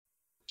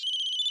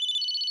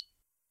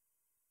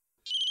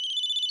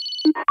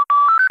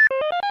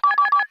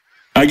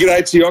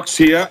G'day, T-Ox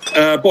here.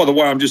 By the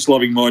way, I'm just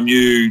loving my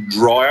new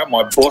dryer,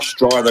 my Bosch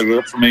dryer that I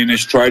got from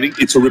E&S Trading.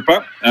 It's a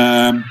ripper.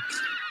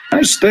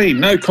 No steam,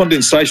 no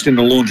condensation in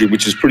the laundry,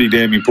 which is pretty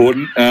damn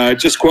important.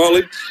 Just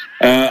quality.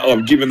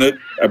 I've given it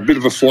a bit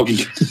of a flogging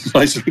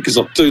basically because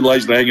I'm too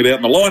lazy to hang it out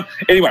in the line.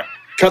 Anyway,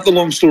 cut the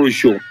long story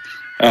short.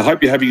 I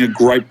hope you're having a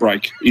great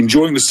break,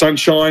 enjoying the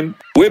sunshine.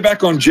 We're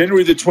back on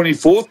January the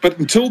 24th, but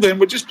until then,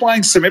 we're just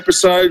playing some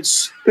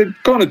episodes that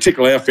kind of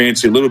tickle our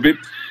fancy a little bit.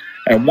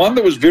 And one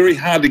that was very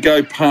hard to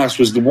go past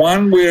was the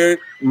one where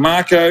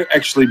Marko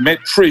actually met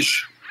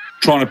Trish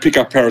trying to pick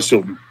up Paris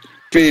Hilton.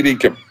 Fair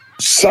income.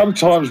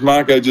 Sometimes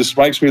Marko just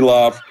makes me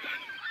laugh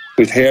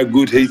with how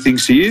good he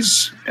thinks he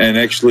is and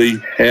actually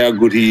how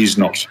good he is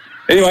not.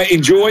 Anyway,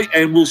 enjoy,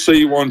 and we'll see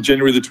you on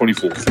January the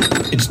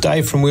 24th. It's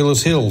Dave from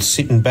Wheelers Hill,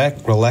 sitting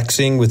back,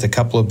 relaxing with a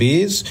couple of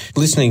beers,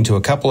 listening to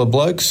a couple of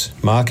blokes,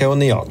 Marko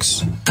and the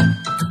Ox.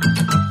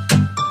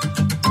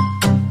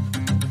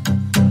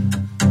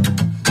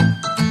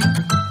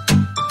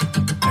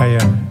 Hey,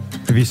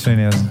 have you seen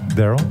ours,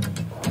 Daryl?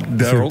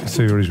 Daryl?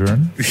 See what he's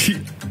wearing?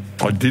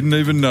 I didn't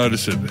even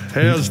notice it.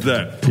 How's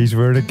that? He's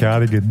wearing a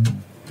cardigan.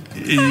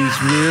 He's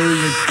wearing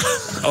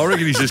I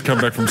reckon he's just come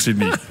back from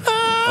Sydney.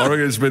 I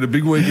reckon it's been a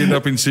big weekend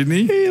up in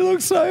Sydney. He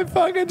looks so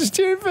fucking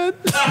stupid.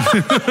 Has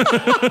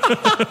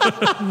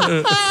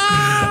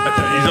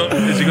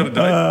he got a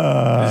date?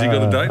 Has he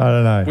got a date? I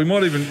don't know. We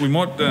might.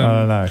 I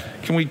don't know.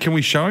 Can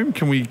we show him?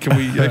 Can we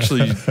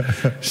actually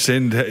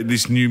send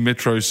this new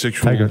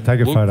metrosexual?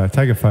 Take a photo.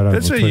 Take a photo.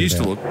 That's how you used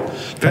to look.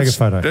 Take a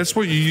photo. That's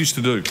what you used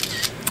to do.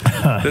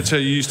 That's how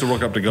you used to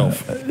rock up to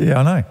golf. Yeah,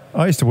 I know.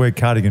 I used to wear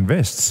cardigan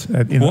vests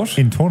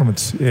in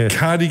tournaments. Yeah.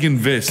 Cardigan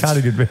vest.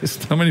 Cardigan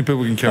vest. How many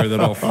people can carry that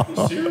off?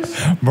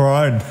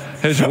 Maroon.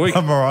 How's your week?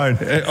 Maroon.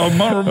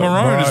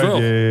 Maroon as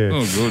well. Yeah.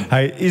 Oh, good.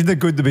 Hey, isn't it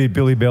good to be at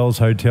Billy Bell's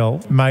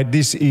Hotel? Mate,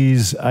 this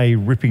is a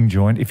ripping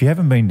joint. If you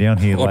haven't been down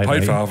here lately... I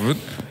paid for half of it.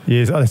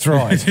 Yes, that's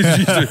right.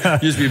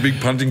 it used to be a big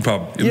punting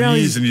pub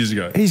years and years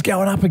ago. He's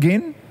going up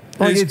again.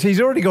 He's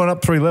already gone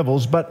up 3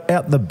 levels, but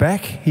out the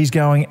back, he's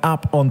going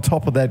up on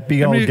top of that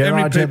big old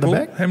garage out the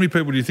back. How many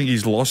people do you think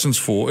he's licensed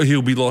for?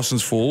 He'll be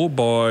licensed for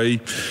by,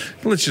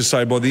 let's just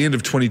say, by the end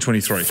of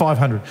 2023.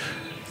 500.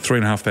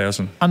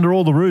 3,500. Under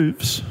all the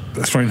roofs.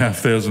 That's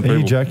 3,500 people. Are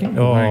you joking?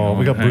 Oh,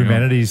 we got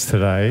Brumanities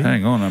today.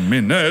 Hang on a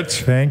minute.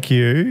 Thank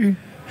you.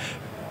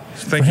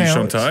 Thank you,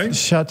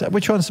 Shantae.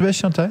 Which one's the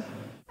best, Shantae?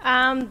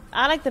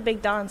 I like the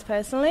big dance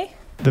personally.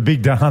 The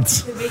big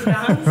dance. The big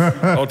dance.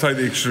 I'll take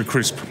the extra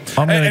crisp.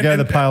 I'm going to go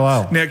the pale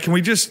ale. Now, can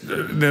we just...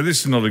 now,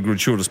 this is not a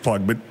gratuitous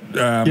plug, but...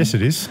 yes,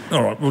 it is.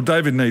 All right. Well,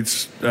 David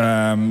Neats,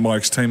 my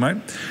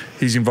ex-teammate,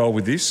 he's involved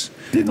with this.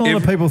 Didn't a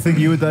lot of people think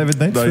you were David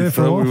Neats? They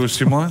thought we were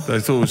similar.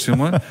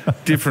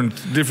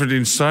 Different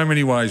in so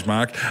many ways,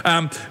 Mark.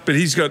 But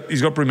he's got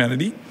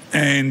Brumanity,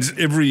 and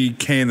every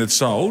can that's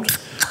sold,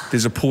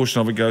 there's a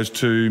portion of it goes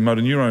to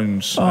motor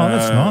neurons. Oh,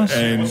 that's nice.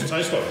 And What's it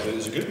taste like?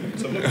 Is it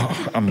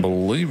good?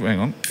 Unbelievable. Hang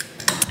on.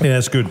 Yeah,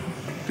 it's good.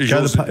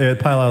 The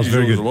pale ale's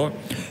very good.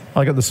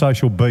 I got the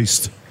Social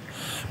Beast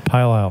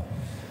pale ale.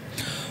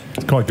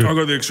 It's quite good. I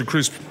got the extra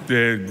crisp.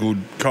 Yeah,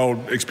 good.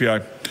 Cold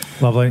XPA.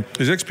 Lovely.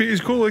 Is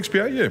XPA cool?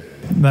 XPA, yeah.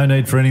 No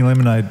need for any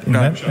lemonade in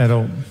that at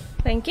all.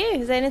 Thank you.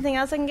 Is there anything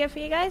else I can get for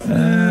you guys?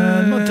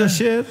 Not just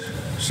yet.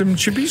 Some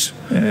chippies?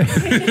 Yeah.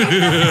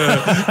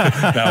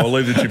 No, we'll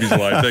leave the chippies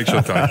alone. Thanks,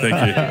 Shantae.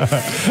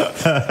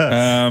 Thank you.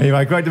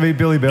 Anyway, great to meet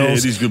Billy Bells. Yeah,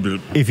 it is good, Bill.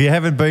 If you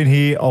haven't been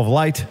here of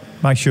late,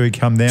 make sure you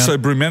come down. So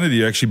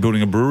Brumanity are actually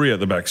building a brewery at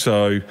the back.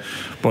 So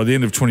by the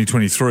end of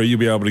 2023, you'll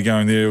be able to go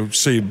in there,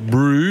 see it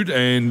brewed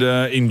and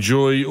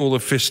enjoy all the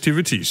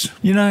festivities.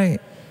 You know,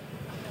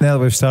 now that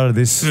we've started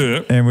this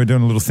and we're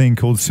doing a little thing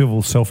called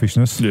civil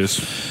selfishness.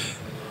 Yes.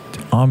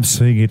 I'm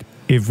seeing it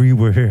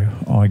everywhere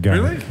I go.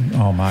 Really?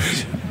 Oh,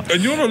 mate.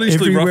 And you're not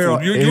easily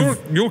ruffled.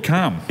 You're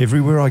calm.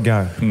 Everywhere I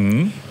go.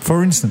 Mm-hmm.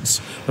 For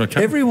instance,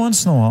 every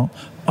once in a while,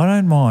 I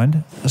don't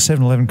mind a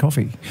 7-Eleven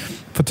coffee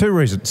for 2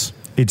 reasons.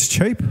 It's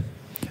cheap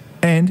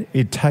and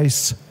it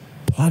tastes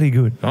bloody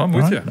good. I'm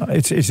with you.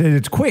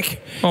 It's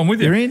quick. I'm with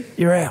you. You're in,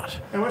 you're out.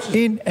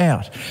 In,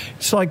 out.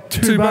 It's like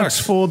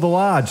 $2 for the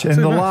large, and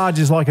the large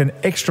is like an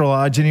extra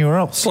large anywhere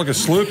else. It's like a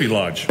Slurpee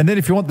large. And then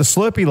if you want the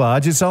Slurpee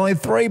large, it's only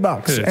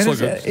 $3. Yeah, and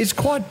it's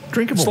quite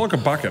drinkable. It's like a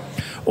bucket.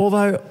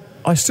 Although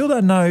I still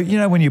don't know, you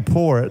know, when you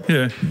pour it,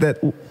 that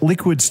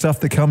liquid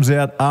stuff that comes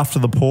out after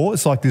the pour,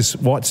 it's like this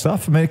white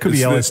stuff. I mean, it could be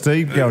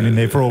LSD going in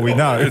there for all we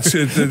know.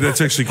 That's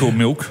actually called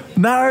milk.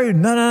 No.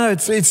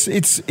 It's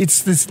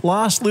this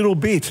last little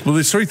bit. Well,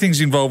 there's 3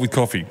 things involved with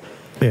coffee.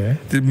 Yeah.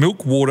 The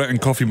milk, water, and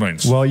coffee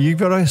beans. Well, you've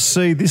got to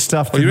see this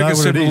stuff to know what it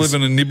is. You reckon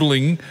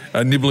 7-Eleven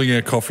are nibbling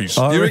our coffees?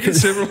 You reckon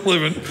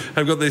 7-Eleven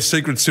have got their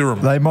secret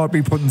serum? They might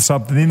be putting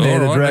something in there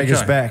to drag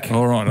us back.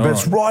 All right. But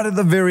it's right at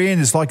the very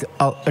end. It's like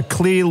a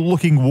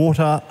clear-looking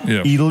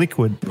water-y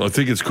liquid. I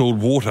think it's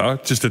called water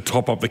just to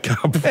top up the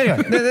cup.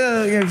 Anyway,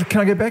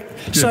 can I get back?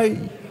 Yeah.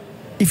 So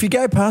if you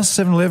go past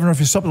 7-Eleven or if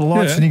you stop at the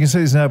lights and you can see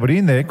there's nobody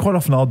in there, quite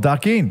often I'll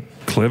duck in.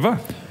 Clever.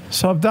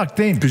 So I've ducked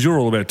in. Because you're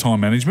all about time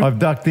management. I've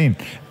ducked in.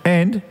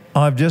 And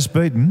I've just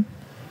beaten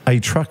a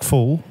truck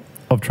full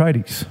of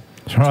tradies,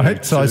 right?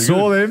 Yeah, so I so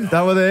saw them,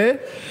 they were there,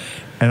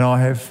 and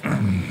I have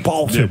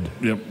bolted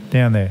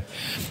down there.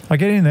 I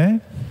get in there,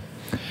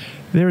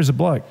 there is a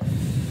bloke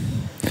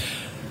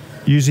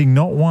using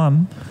not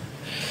one,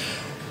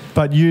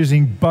 but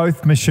using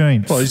both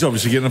machines. Well, he's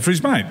obviously getting it for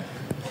his mate.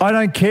 I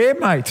don't care,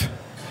 mate.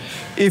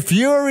 If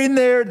you're in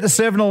there at the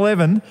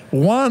 7-Eleven,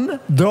 one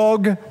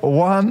dog,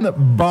 one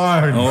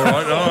bone. All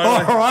right.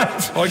 All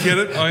right. I get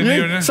it. I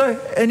hear it. So,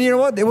 and you know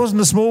what? It wasn't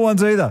the small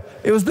ones either.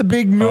 It was the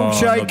big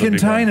milkshake not the big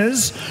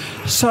containers.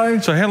 So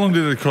how long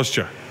did it cost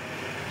you?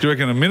 Do you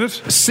reckon a minute?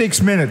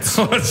 6 minutes.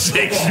 6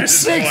 minutes.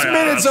 6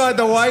 minutes I had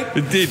to wait.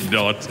 It did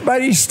not.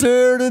 But he's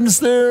stirring and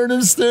stirring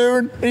and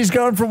stirring. He's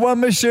going from one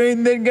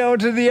machine, then going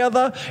to the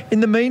other. In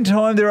the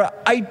meantime, there are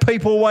 8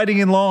 people waiting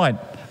in line.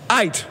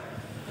 8.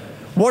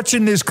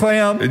 Watching this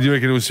clown. And you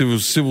reckon it was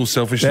civil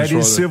selfishness? That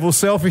is civil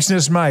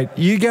selfishness, mate.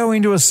 You go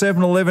into a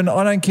 7-Eleven,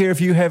 I don't care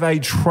if you have a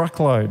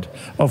truckload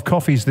of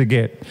coffees to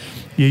get.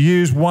 You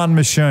use one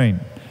machine.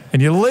 And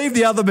you leave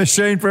the other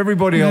machine for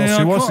everybody else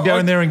who wants to go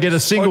in there and get a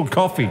single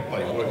coffee.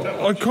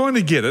 I kind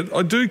of get it.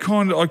 I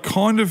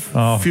kind of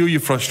feel your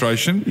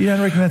frustration. You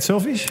don't reckon that's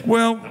selfish?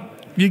 Well,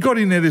 you got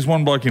in there, there's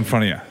one bloke in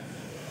front of you.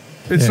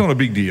 It's not a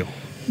big deal.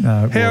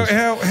 No,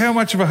 how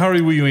much of a hurry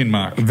were you in,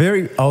 Mark? I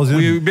was in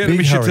Were you a about to big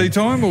miss your hurry. tea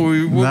time, or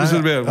what was it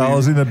about? I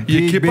was in a big,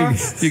 your kipper? big...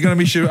 You're going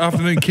to miss your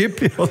afternoon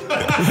kip? It would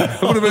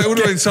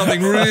have been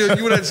something real.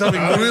 You would have had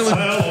something really...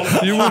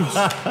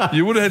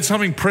 You would have had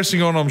something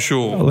pressing on, I'm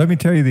sure. Let me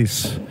tell you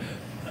this.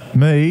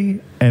 Me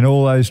and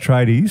all those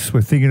tradies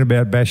were thinking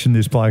about bashing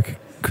this bloke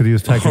because he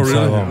was taking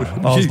so long.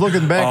 I was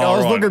looking back.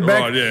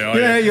 Right,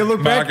 yeah. You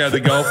look back. Marko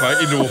the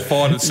golfer into a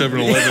fight at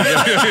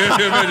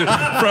 7-Eleven.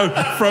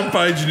 front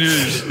page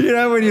news. You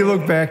know, when you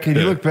look back and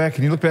you look back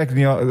and you look back at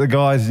the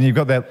guys and you've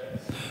got that,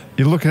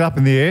 you're looking up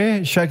in the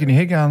air, shaking your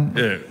head going,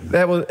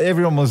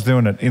 everyone was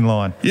doing it in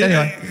line. Yeah,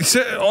 anyway.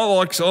 I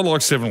like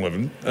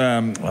 7-Eleven. I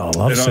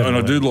love 7-Eleven. And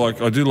I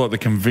do like the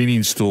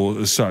convenience store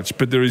as such.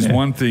 But there is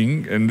one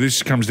thing, and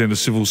this comes down to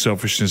civil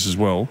selfishness as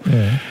well.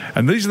 Yeah.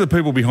 And these are the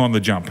people behind the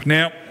jump.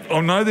 Now, I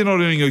know they're not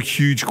earning a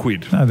huge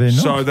quid. No, they're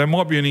not. So they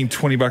might be earning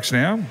 $20 an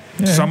hour.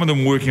 Yeah. Some of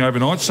them working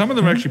overnight. Some of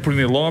them are actually putting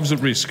their lives at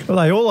risk. Well,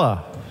 they all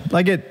are.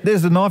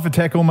 There's a knife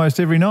attack almost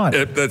every night.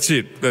 That's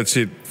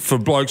it. For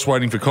blokes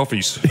waiting for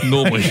coffees,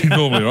 normally,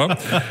 right?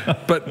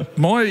 But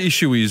my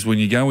issue is when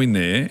you go in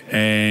there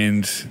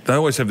and they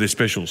always have their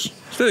specials.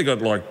 So they've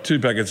got like 2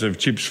 packets of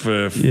chips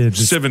for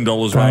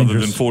 $7 rather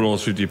than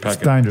 $4.50 a packet.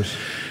 It's dangerous.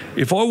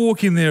 If I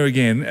walk in there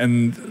again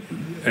and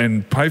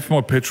pay for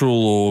my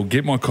petrol or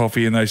get my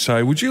coffee and they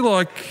say, would you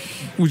like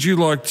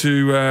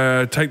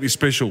to take this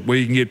special where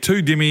you can get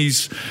 2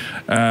 dimmies,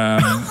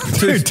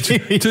 you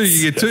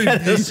get 2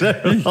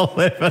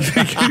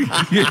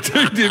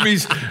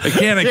 dimmies, a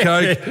can of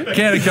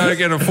Coke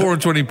and a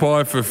 4.20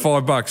 pie for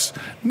 $5.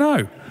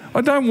 No,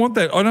 I don't want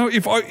that. I know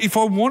if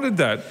I wanted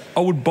that,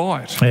 I would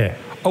buy it. Yeah.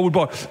 I would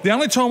buy it. The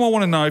only time I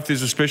want to know if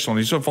there's a special on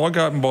is if I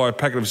go out and buy a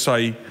packet of,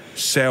 say,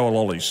 sour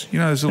lollies. You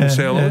know those little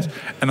sour lollies?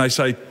 And they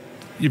say,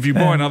 if you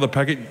buy another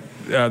packet,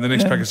 the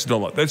next packet's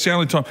 $1. That's the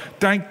only time.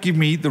 Don't give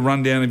me the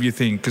rundown of your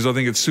thing because I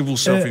think it's civil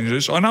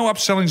self-interest. I know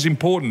upselling's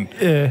important,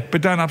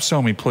 but don't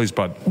upsell me, please,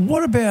 bud.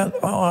 What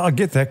about, I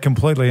get that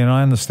completely and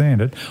I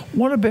understand it.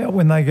 What about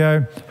when they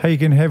go, hey, you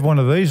can have one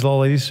of these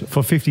lollies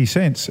for 50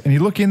 cents and you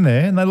look in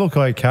there and they look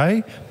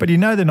okay, but you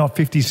know they're not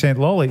 50-cent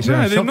lollies. No,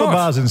 they're they're chocolate not.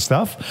 bars and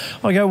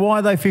stuff. I go, why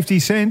are they 50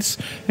 cents?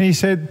 And he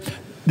said,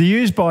 the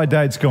use-by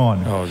date's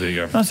gone. Oh, there you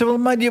go. And I said, well,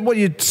 mate, what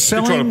you're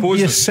selling? trying to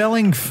poison You're it.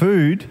 selling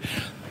food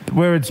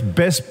where it's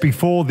best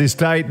before this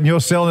date and you're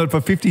selling it for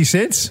 50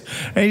 cents?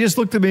 And he just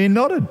looked at me and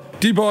nodded.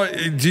 Do you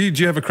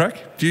have a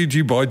crack? Do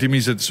you buy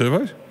dimmies at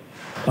Servo?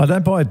 I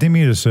don't buy a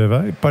dimmy at a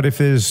Servo, but if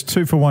there's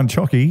 2 for 1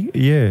 chocky,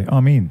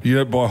 I'm in. You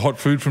don't buy hot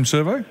food from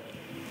Servo?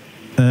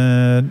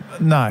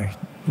 No.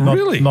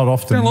 Really? Not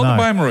often, Don't like no.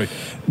 the Bain-Marie?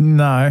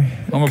 No.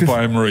 I'm a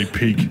Bain-Marie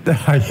pig.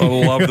 I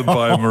love the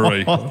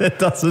Bain-Marie. That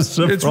doesn't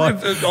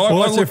surprise me.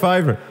 What's your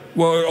favourite?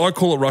 Well, I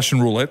call it Russian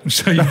roulette.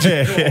 So you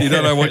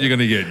don't know what you're going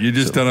to get. You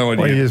just don't know what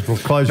Well, you you get.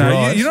 just close your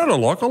eyes. You know what I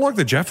like? I like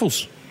the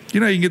jaffles.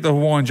 You know, you can get the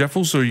Hawaiian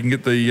jaffles, or you can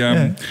get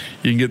the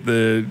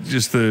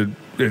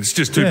it's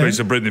just 2 pieces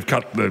of bread and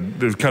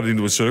they've cut it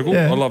into a circle.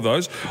 Yeah. I love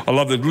those. I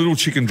love the little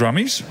chicken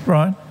drummies.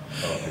 Right.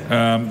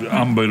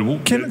 Unbeatable.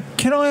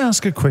 Can I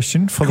ask a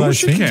question for Of course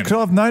those you things? can.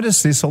 Because I've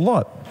noticed this a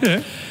lot.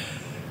 Yeah.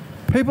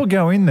 People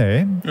go in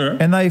there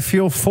and they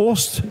feel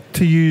forced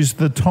to use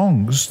the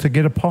tongs to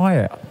get a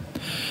pie out.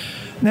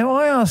 Now,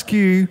 I ask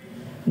you,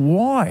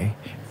 why?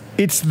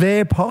 It's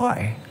their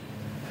pie.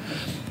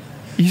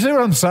 You see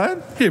what I'm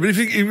saying? Yeah, but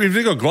if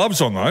they've got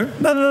gloves on, though.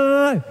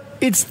 No.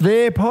 It's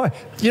their pie.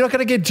 You're not going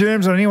to get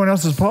germs on anyone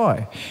else's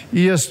pie.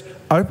 You just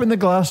open the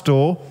glass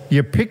door,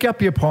 you pick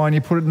up your pie and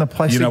you put it in a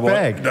plastic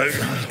bag.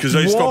 Because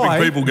they're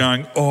stopping people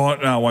going, oh,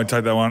 no, I won't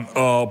take that one.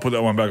 Oh, I'll put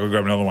that one back, I'll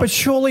grab another one. But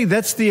surely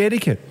that's the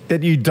etiquette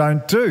that you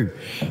don't do.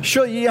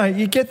 Sure,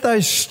 you get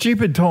those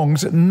stupid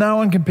tongs, no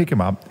one can pick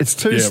them up. It's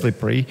too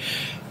slippery.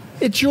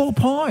 It's your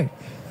pie.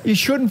 You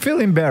shouldn't feel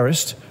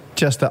embarrassed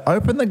just to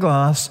open the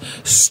glass,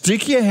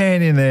 stick your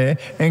hand in there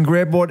and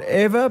grab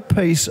whatever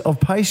piece of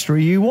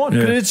pastry you want,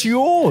 because it's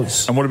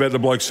yours. And what about the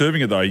bloke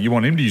serving it, though? You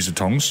want him to use the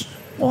tongs?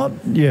 What?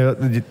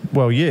 Yeah,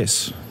 well,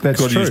 yes. That's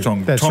Got to true. use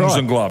tongs right.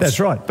 and gloves.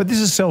 That's right. But this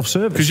is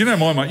self-service. Because you know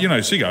my mate,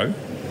 Siggo,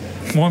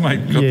 my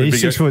mate got the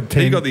he's 6'10".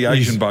 He got the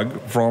Asian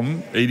bug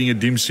from eating a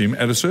dim sim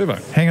at a servo.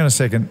 Hang on a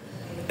second.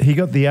 He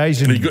got the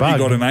Asian bug. He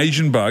got an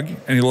Asian bug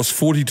and he lost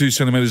 42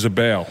 centimetres of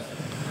bowel.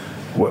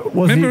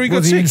 Was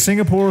he in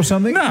Singapore or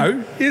something?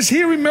 No, he's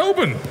here in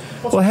Melbourne.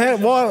 Well,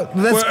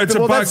 it's a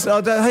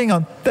bug. Hang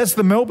on. That's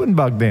the Melbourne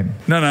bug then.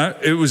 No,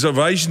 it was of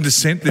Asian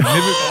descent. They've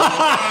never...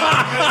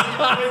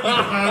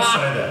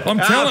 I'm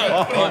telling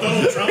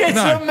It's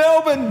a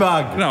Melbourne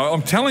bug. No,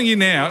 I'm telling you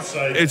now,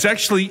 it's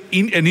actually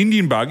an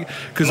Indian bug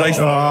because they.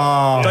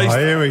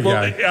 Here we go.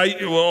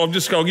 I'll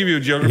give you a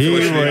geography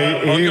lesson.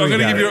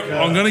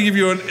 I'm going to give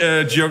you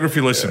a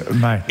geography lesson.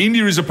 Mate.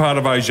 India is a part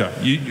of Asia.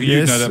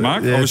 You know that,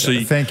 Mark. Yes,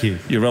 obviously, thank you.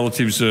 Your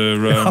relatives are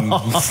from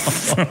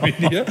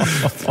India,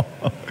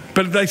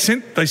 but they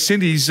sent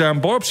his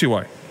biopsy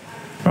away.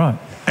 Right.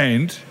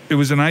 And it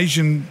was an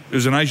Asian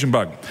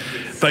bug.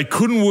 They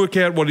couldn't work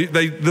out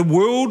the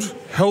World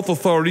Health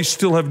Authorities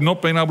still have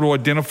not been able to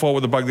identify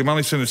what the bug. They've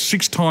only seen it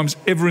 6 times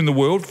ever in the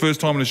world,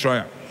 first time in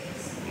Australia.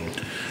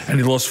 And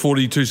he lost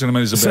 42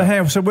 centimetres of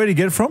bowel. So where did he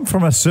get it from?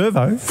 From a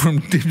servo? From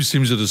dim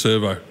sims at a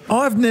servo.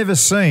 I've never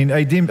seen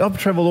a dim... I've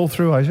travelled all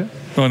through Asia.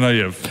 I know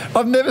you have.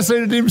 I've never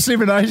seen a dim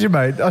sim in Asia,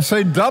 mate. I've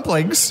seen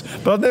dumplings,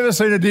 but I've never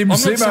seen a dim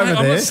sim over there.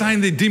 I'm not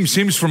saying they're dim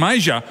sims from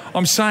Asia.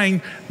 I'm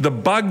saying the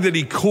bug that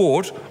he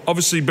caught,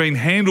 obviously being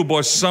handled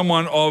by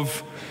someone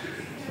of...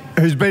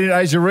 Who's been in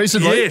Asia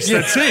recently? Yes,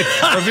 that's it.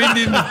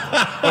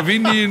 Of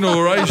Indian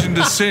or Asian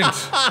descent.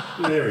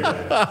 There we go.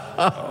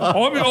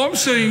 I'm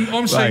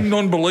seeing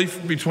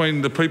non-belief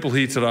between the people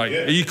here today.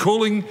 Yeah. Are you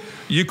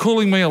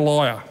calling me a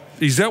liar?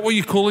 Is that what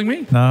you're calling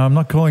me? No, I'm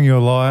not calling you a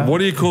liar.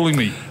 What are you calling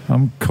me?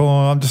 I'm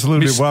just a little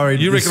bit worried.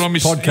 You reckon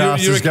this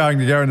podcast is going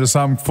to go into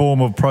some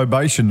form of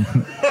probation.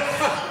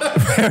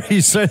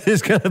 Very soon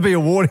there's going to be a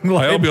warning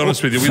label. I'll be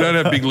honest with you, we don't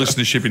have big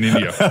listenership in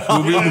India.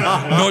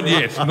 Not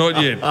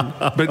yet.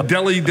 But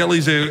Delhi's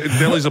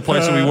a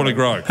place that we want to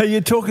grow. Hey,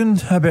 you're talking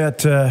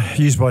about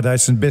use by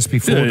dates and best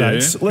before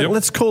dates. Yeah.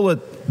 Let's call it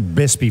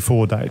best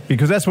before date,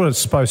 because that's what it's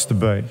supposed to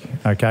be.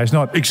 Okay, it's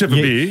not. Except for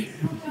beer.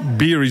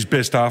 Beer is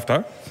best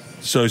after.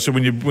 So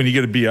when you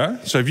get a beer,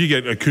 so if you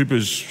get a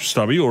Cooper's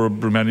stubby or a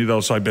Brumani,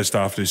 they'll say best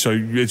after. So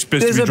it's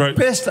best There's to be a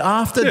best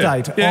after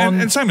date. Yeah,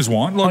 and same as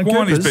wine. Like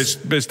wine is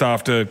best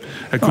after.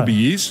 It could be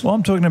years. Well,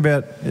 I'm talking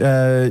about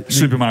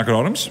supermarket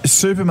items.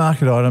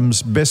 Supermarket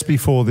items best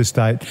before this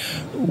date.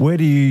 Where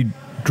do you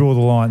draw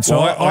the line? So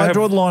I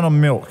draw the line on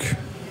milk.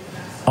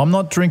 I'm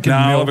not drinking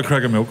milk. I'll have a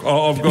crack of milk.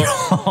 I'll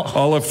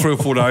have 3 or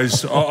 4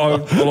 days. I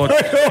like 3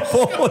 or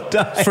 4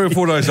 days. 3 or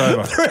 4 days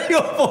over. 3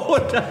 or 4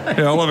 days.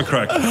 Yeah, I'll have a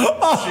crack.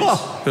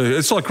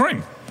 It's like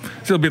cream.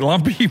 It's a bit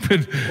lumpy,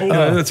 but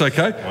that's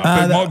okay.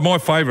 But my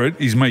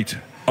favourite is meat.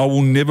 I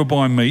will never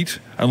buy meat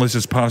unless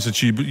it's past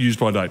its use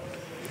by date.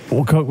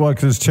 Why?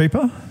 Because it's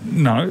cheaper?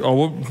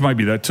 No,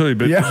 maybe that too.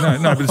 But no,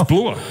 but it's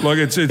bluer. Like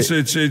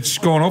it's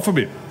gone off a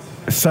bit.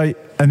 So,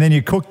 and then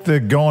you cook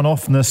the gone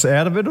offness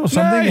out of it or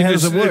something? No, how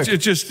does it work?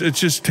 It's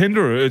just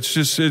tenderer.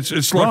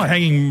 It's like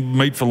hanging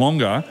meat for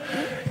longer.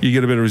 You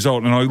get a better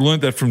result. And I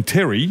learnt that from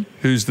Terry,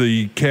 who's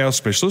the cow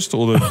specialist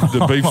or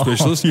the beef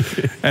specialist.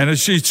 Yeah. And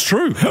it's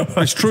true.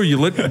 It's true.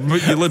 You let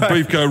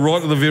beef go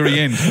right to the very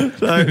end.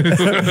 So,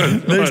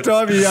 next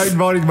time you're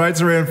inviting mates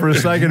around for a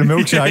steak and a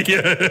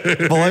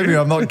milkshake, believe me,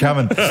 I'm not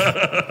coming.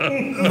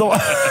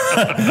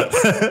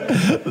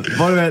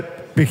 What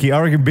about Bicky?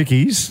 I reckon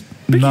Bicky's.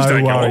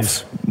 No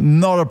worries.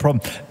 Not a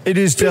problem. It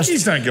is just...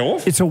 Bickies don't go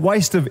off. It's a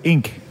waste of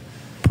ink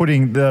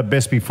putting the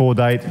best before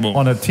date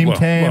on a Tim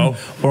Tam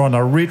or on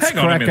a Ritz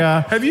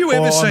cracker. Have you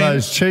ever seen... on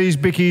those cheese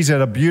Bickies that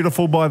are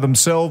beautiful by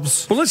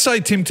themselves? Well, let's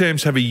say Tim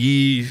Tams have a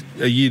year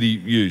to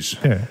use.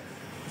 Yeah.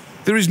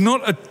 There is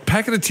not a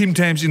packet of Tim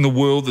Tams in the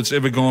world that's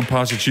ever gone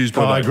past its use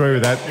by date. I agree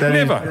with that.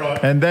 Never.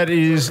 And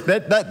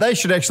that they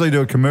should actually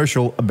do a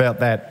commercial about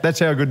that. That's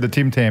how good the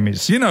Tim Tam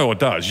is. You know what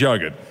does?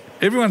 Yogurt.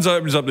 Everyone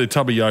opens up their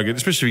tub of yogurt,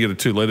 especially if you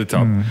get a 2-litre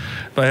tub.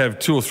 They have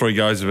 2 or 3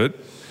 goes of it,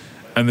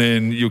 and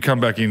then you'll come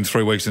back in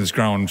 3 weeks and it's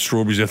growing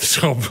strawberries out the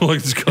top. Like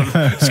it's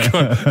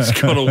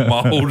got all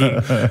mould.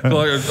 And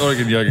I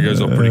reckon yogurt goes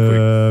off pretty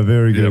quick.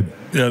 Very good.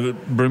 Yeah, the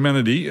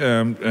Brumanity,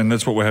 and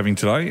that's what we're having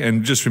today.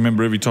 And just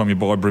remember, every time you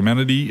buy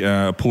Brumanity,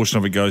 a portion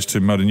of it goes to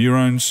motor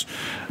neurons.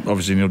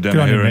 Obviously, Neil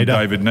Danaher and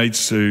David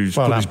Neitz, who's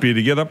put this beer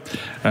together.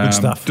 Good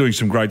stuff. Doing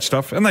some great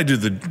stuff. And they do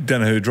the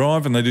Danaher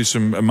Drive, and they do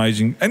some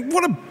amazing... And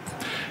what a...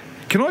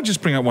 Can I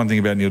just bring up one thing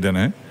about Neil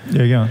Danaher?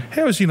 Yeah, go on.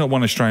 How has he not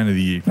won Australian of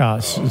the Year?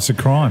 It's a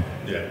crime.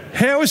 Yeah.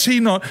 How is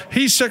he not?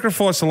 He's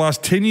sacrificed the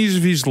last 10 years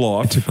of his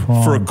life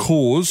for a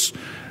cause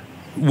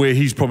where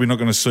he's probably not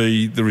going to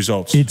see the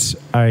results. It's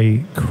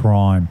a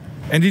crime.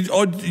 And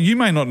you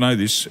may not know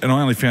this, and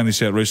I only found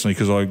this out recently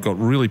because I got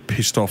really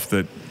pissed off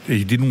that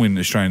he didn't win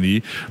Australian of the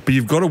Year, but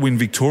you've got to win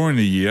Victorian of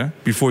the Year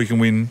before you can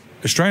win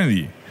Australian of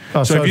the Year.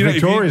 Oh, so it's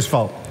Victoria's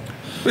fault?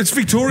 It's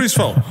Victoria's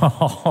fault.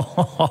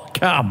 Oh,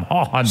 come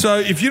on. So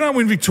if you don't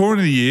win Victorian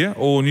of the Year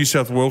or New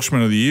South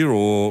Welshman of the Year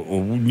or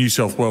New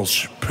South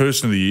Welsh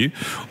Person of the Year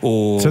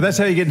or... So that's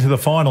how you get into the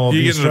final of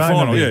you the get into the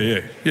Australian final, of the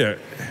Year. yeah.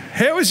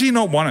 How has he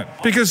not won it?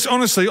 Because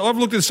honestly, I've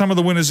looked at some of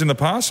the winners in the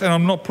past and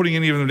I'm not putting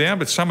any of them down,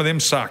 but some of them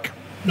suck.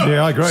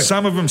 Yeah, I agree.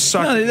 Some of them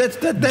suck. No, that's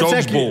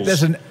balls.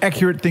 That's an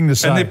accurate thing to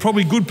say. And they're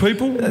probably good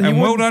people, and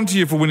well done to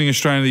you for winning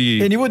Australian of the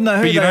Year. And you wouldn't know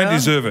who but you they don't are.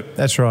 deserve it.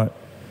 That's right.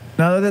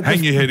 No,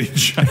 Hang your head in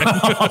shame. No.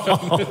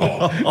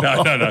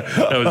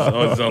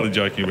 I was only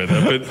joking about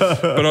that.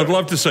 But I'd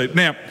love to see it.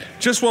 Now,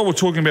 just while we're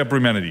talking about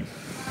Brumanity,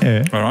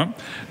 all right?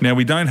 Now,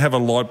 we don't have a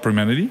light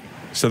Brumanity,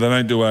 so they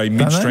don't do a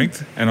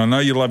mid-strength. And I know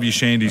you love your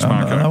shandies,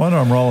 Marko. No wonder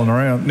I'm rolling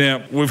around.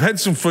 Now, we've had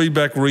some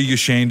feedback re your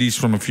shandies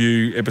from a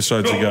few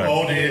episodes ago.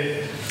 Oh,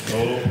 dear.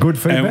 Oh. Good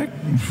feedback?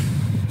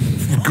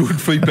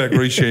 Good feedback,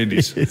 re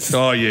shandies. Yes.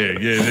 Oh, yeah.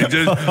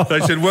 They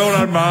said, well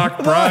done, Mark,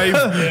 brave,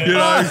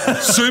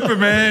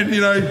 Superman,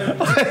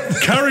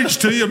 courage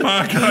to you,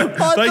 Marko.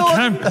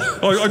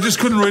 I just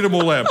couldn't read them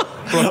all out.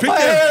 But I picked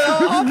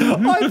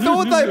I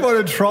thought they might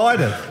have tried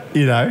it,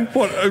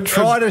 What?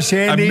 Tried a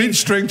shandy. A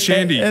mid-strength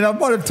shandy. And I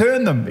might have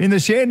turned them into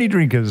shandy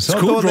drinkers. It's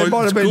cool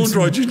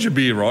dry ginger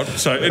beer, right?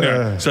 So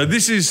anyway,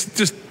 this is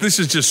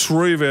just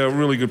three of our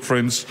really good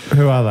friends.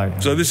 Who are they?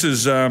 So this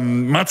is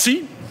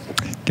Mutsy.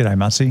 G'day,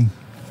 Mutsy.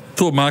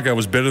 Thought Marko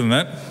was better than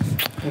that.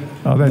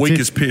 Oh, that's Weak it.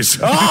 as piss.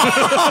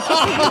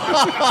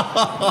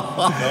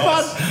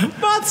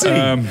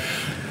 Mutsy.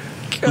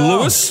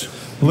 Lewis.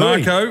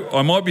 Louis. Marko,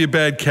 I might be a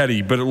bad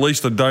caddy, but at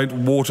least I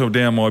don't water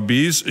down my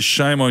beers.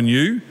 Shame on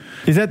you.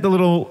 Is that the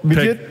little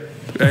midget?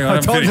 Hang on, I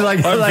told you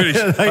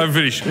I'm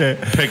finished. Yeah.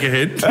 Peck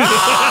ahead.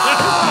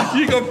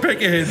 You got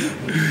peck ahead.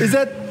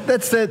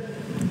 That's that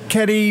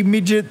caddy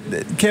midget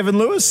Kevin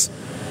Lewis?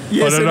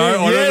 Yes, I don't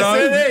know.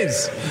 It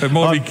is. It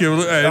might be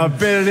killed. I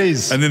bet it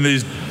is. And then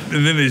there's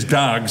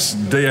Dargs,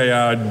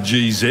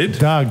 D-A-R-G-Z.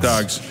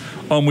 Dargs.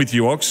 I'm with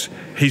you, Ox.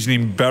 He's an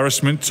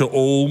embarrassment to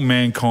all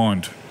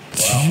mankind.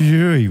 Wow.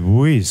 Gee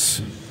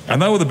whiz.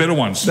 And they were the better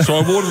ones.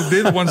 So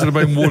they're the ones that have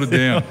been watered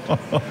down,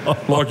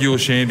 like your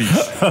shandies.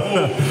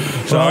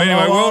 So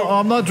anyway,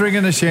 I'm not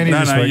drinking a shandy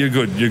this week. No, you're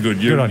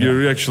good.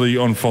 You're actually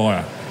on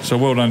fire. So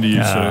well done to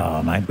you, sir.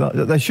 Oh, mate.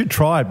 They should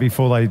try it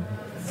before they...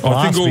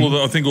 I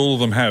think all of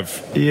them have.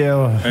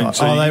 Yeah.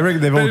 They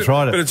reckon they've all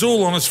tried it. But it's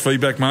all honest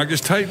feedback, Mark.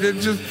 Just don't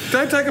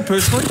take it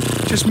personally.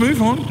 Just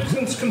move on.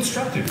 It's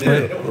constructive.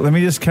 Yeah. Let me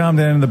just calm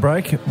down in the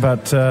break.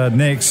 But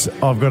next,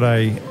 I've got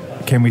a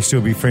can we still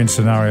be friends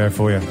scenario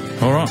for you.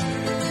 All right.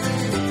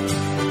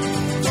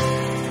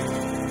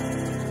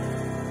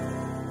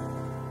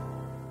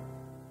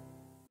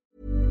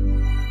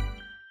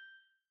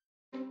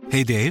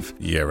 Hey, Dave.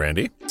 Yeah,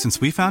 Randy?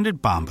 Since we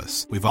founded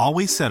Bombas, we've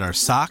always said our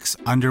socks,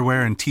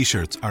 underwear, and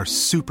T-shirts are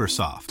super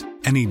soft.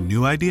 Any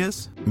new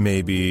ideas?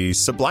 Maybe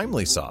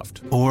sublimely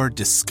soft. Or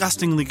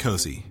disgustingly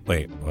cozy.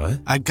 Wait, what?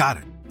 I got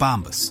it.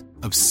 Bombas.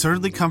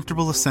 Absurdly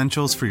comfortable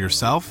essentials for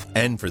yourself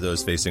and for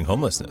those facing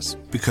homelessness.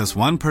 Because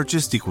one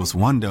purchased equals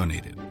one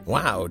donated.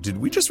 Wow, did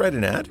we just write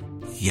an ad?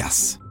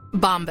 Yes.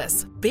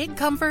 Bombas. Big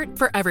comfort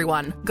for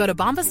everyone. Go to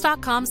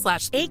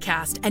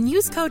bombas.com/ACAST and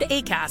use code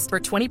ACAST for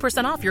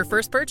 20% off your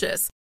first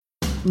purchase.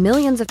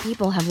 Millions of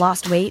people have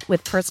lost weight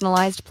with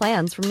personalized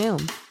plans from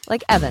Noom.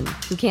 Like Evan,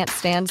 who can't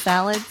stand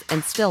salads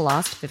and still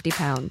lost 50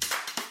 pounds.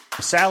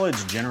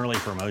 Salads generally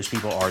for most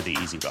people are the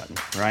easy button,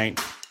 right?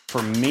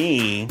 For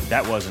me,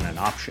 that wasn't an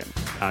option.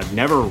 I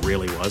never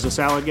really was a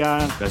salad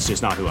guy. That's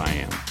just not who I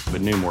am.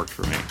 But Noom worked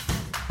for me.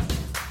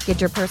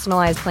 Get your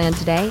personalized plan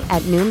today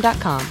at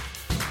Noom.com.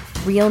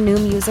 Real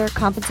Noom user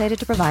compensated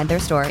to provide their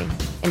story.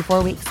 In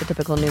 4 weeks, the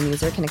typical Noom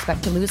user can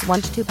expect to lose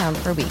 1 to 2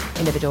 pounds per week.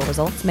 Individual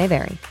results may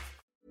vary.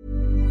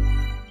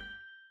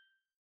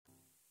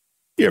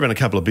 You're having a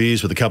couple of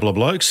beers with a couple of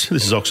blokes.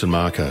 This is Ox and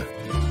Marko.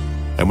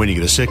 And when you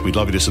get a sec, we'd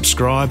love you to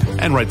subscribe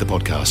and rate the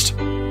podcast.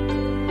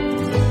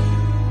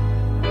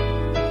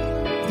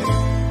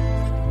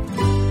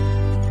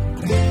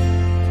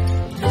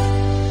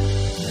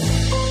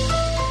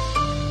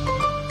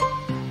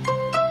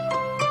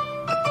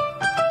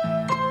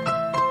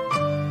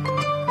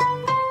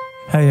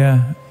 Hey,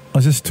 I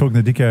was just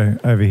talking to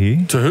Dicko over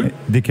here. To who?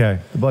 Dicko,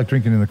 the bloke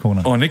drinking in the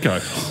corner. Oh, Nico.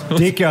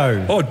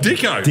 Dicko. Oh,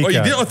 Dicko. Dicko. Oh,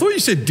 you did? I thought you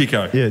said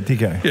Dicko. Yeah,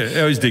 Dicko. Yeah,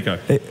 how is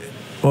Dicko?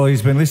 Well,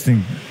 he's been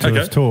listening to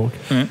us talk.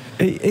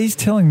 Mm-hmm. He's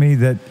telling me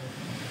that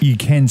you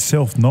can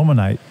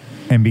self-nominate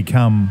and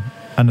become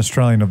an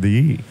Australian of the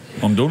Year.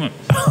 I'm doing it.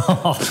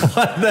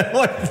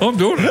 I'm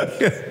doing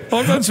it.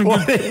 I've done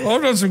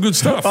some good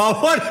stuff.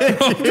 Oh, what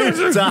have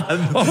you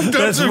done?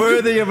 That's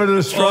worthy of an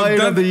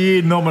Australian of the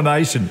Year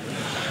nomination.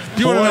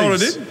 Do you want to know what I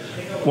did?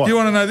 What? Do you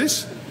want to know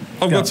this?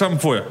 I've got something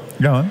for you.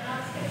 Go on.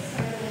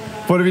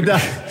 What have you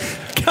done?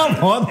 Come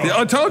on.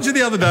 I told you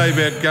the other day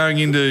about going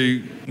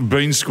into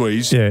Bean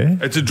Squeeze. Yeah.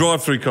 It's a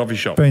drive-through coffee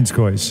shop. Bean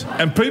Squeeze.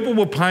 And people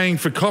were paying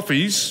for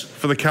coffees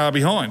for the car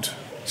behind.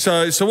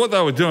 So what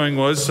they were doing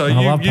was, you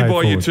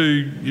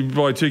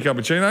buy two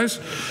cappuccinos,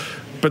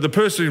 but the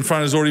person in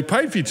front has already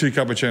paid for your two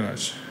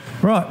cappuccinos.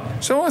 Right.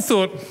 So I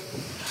thought,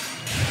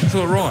 I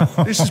thought,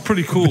 right, this is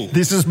pretty cool.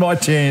 This is my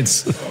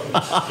chance.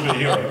 I'm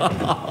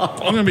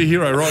going to be a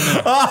hero right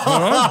now.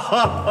 All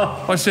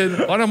right? I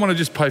said, I don't want to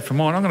just pay for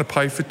mine. I'm going to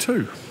pay for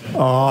two.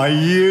 Oh,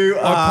 you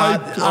I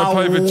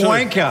paid for two.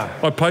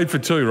 wanker. I paid for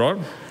two, right?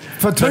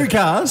 For two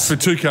cars? For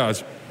two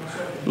cars.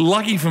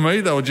 Lucky for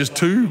me, they were just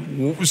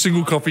two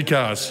single coffee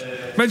cars.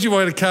 Imagine if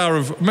I had a car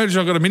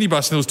imagine I got a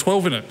minibus and there was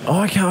 12 in it.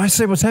 Oh, okay, I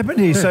see what's happened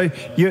here. So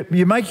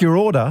you make your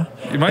order,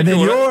 and then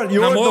you're at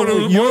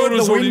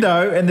the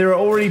window, and there are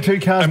already two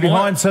cars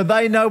behind, so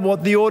they know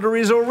what the order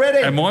is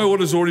already. And my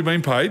order's already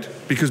been paid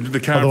because the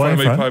car in front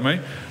of me paid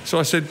me. So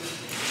I said,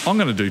 I'm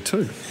going to do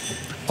two.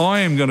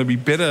 I am going to be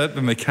better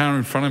than the car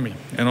in front of me,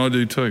 and I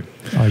do too.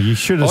 Oh, you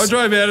should have. I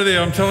drove out of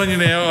there, I'm telling you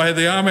now, I had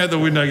the arm out the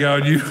window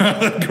going, you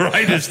are the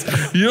greatest.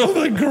 You're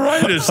the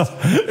greatest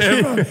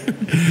ever.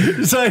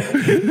 So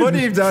what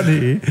you've done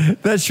here,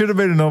 that should have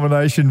been a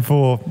nomination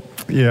for,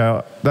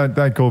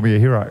 don't call me a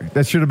hero.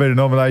 That should have been a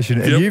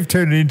nomination, and you've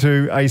turned it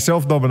into a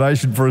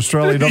self-nomination for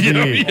Australian of the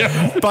Year.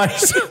 Yep.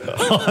 Based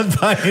on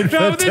paying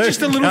for they're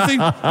just a little thing.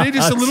 They're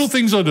just the little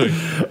things I do.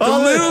 They're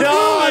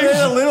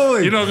the little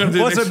things. You know what I'm going to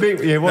do What's next? a big?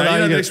 Yeah, what no, are you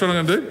know you next one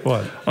I'm going to do?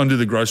 What? I'm going to do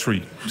the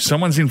grocery.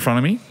 Someone's in front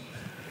of me,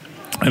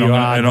 and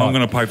I'm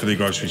going to pay for their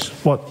groceries.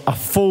 What? A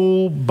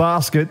full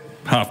basket?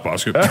 Half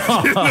basket. Not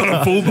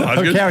a full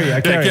basket.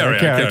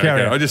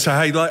 Carry. I just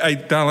say, hey,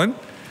 darling,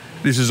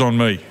 this is on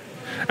me.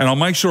 And I'll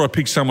make sure I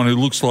pick someone who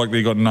looks like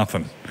they've got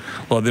nothing.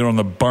 Like they're on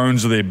the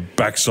bones of their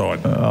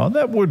backside. Oh,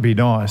 that would be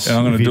nice and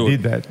I'm going to do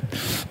did that.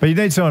 But you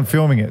need someone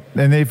filming it.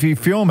 And if you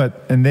film it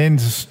and then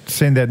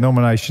send that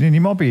nomination in,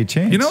 you might be a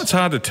chance. You know, it's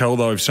hard to tell,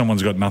 though, if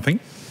someone's got nothing.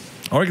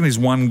 I reckon there's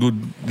one,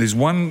 this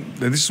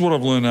is what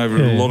I've learned over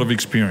a lot of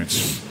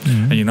experience.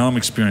 Mm-hmm. And you know I'm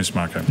experienced,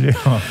 Marko. Yeah.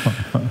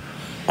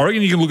 I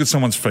reckon you can look at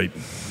someone's feet.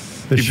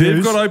 If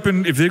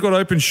they've got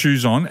open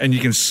shoes on and you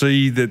can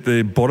see that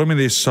the bottom of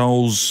their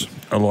soles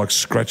are like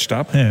scratched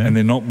up and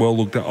they're not well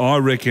looked at, I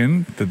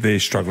reckon that they're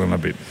struggling a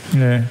bit.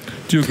 Yeah.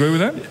 Do you agree with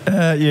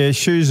that? Yeah,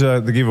 shoes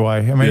are the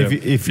giveaway. I mean,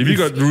 if you've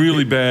got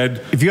really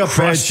bad, if you got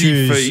crusty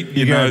bad shoes, feet,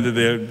 you know that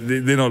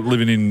they're not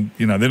living in,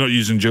 they're not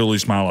using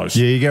Julie's Marlows.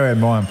 Yeah, you go out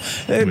and buy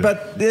them.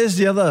 But there's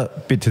the other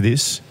bit to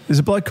this. There's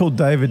a bloke called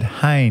David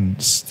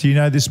Haynes. Do you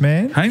know this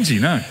man?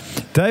 Hainesy, no.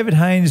 David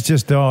Haynes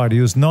just died.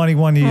 He was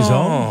 91 years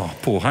old. Oh,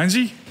 poor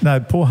Hainesy. No,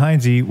 poor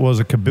Hainesy was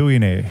a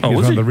kabillionaire. He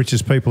was one of the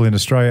richest people in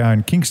Australia,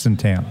 owned Kingston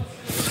Town.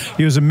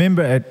 He was a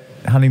member at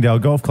Huntingdale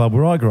Golf Club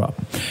where I grew up.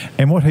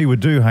 And what he would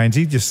do,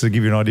 Hainesy, just to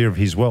give you an idea of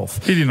his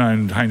wealth. He didn't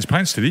own Haynes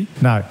Paints, did he?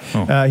 No.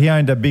 Oh. He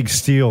owned a big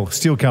steel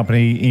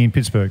company in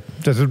Pittsburgh.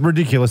 Just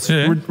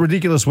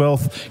ridiculous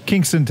wealth.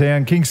 Kingston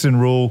Town, Kingston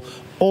Rule,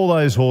 all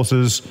those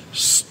horses,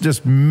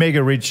 just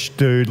mega rich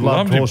dude,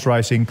 loved horse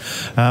racing,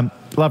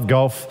 loved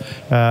golf,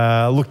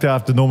 looked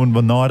after Norman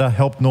Von Nider,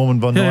 helped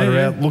Norman Von Nider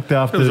out, looked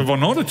after... There was a Von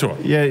Nider tour.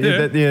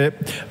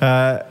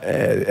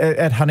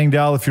 At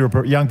Huntingdale, if you're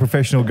a young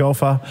professional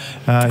golfer,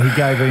 he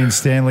gave Ian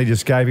Stanley,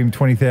 just gave him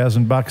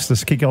 $20,000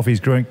 to kick off his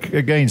drink.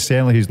 Ian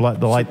Stanley, who's the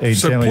late Ian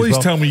Stanley. So please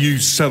tell me you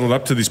saddled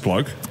up to this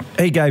bloke.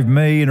 He gave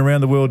me an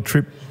around-the-world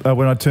trip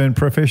when I turned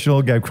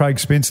professional, gave Craig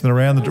Spence an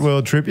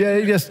around-the-world trip.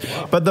 Yeah,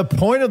 but the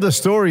point of the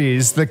story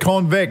is the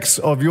convex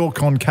of your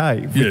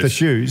concave with the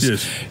shoes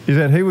is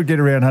that he would get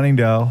around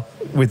Huntingdale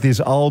with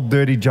this old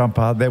dirty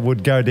jumper that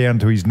would go down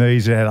to his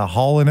knees. It had a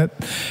hole in it.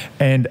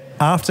 And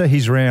after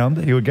his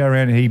round, he would go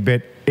around and he'd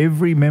bet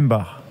every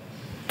member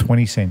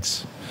 20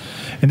 cents.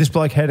 And this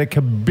bloke had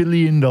 $1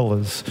 billion,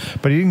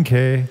 but he didn't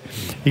care.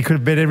 He could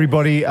have bet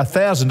everybody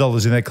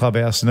 $1,000 in that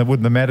clubhouse and it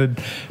wouldn't have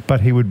mattered, but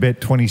he would bet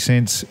 20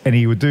 cents and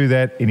he would do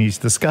that in his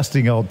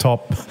disgusting old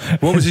top.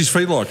 What was his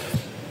feet like?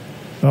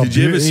 Did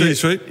you ever see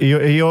his feet?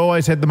 He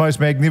always had the most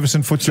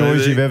magnificent foot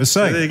joys you've ever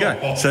seen. So there you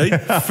go. See?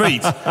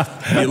 Feet.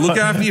 You look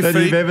after your feet.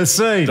 That you've ever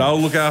seen. They'll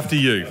look after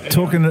you.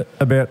 Talking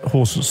about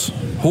horses.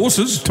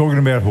 Horses? Talking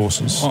about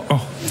horses.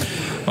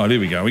 Oh, there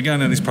we go. We're going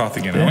down this path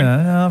again, aren't we?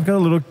 I've got a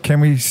little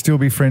can we still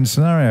be friends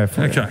scenario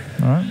for you. Okay.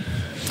 All right.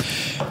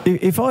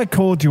 If I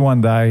called you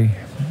one day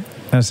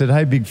and I said,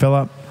 hey, big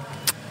fella,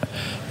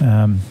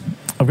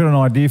 I've got an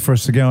idea for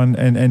us to go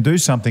and do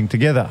something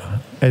together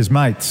as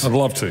mates. I'd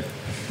love to.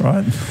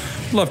 Right?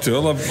 Love to. I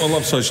love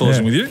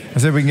socialising with you. I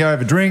said we can go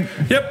have a drink.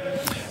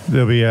 Yep.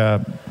 There'll be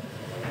a,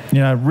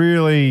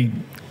 really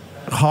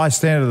high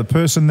standard of the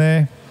person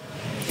there.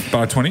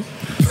 Bar 20.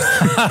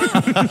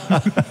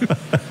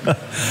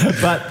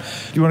 But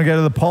you want to go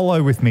to the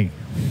polo with me?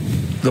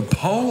 The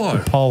polo?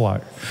 The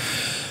polo.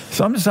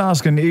 So I'm just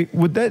asking,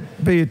 would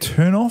that be a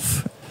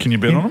turn-off? Can you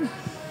bet on them?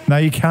 No,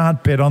 you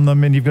can't bet on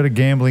them and you've got a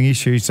gambling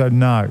issue, so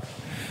no.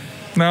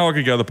 No, I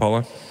could go to the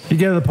polo. You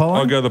go to the polo?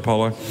 I'll go to the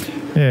polo.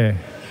 Yeah.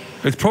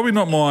 It's probably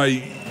not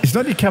my... It's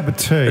not your cup of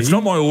tea. It's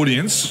not my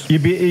audience.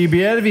 You'd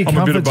be out of your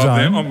comfort I'm a bit above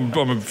zone. them.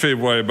 I'm a fair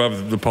way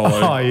above the polo,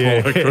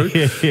 polo crew.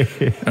 Yeah.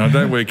 And I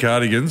don't wear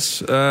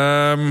cardigans.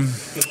 No,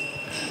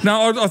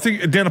 I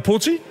think down to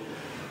Portsea.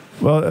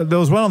 Well, there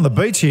was one on the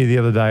beach here the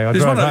other day.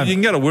 You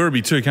can go to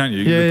Werribee too, can't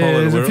you? Yeah,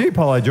 there's a few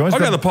polo joints. I'll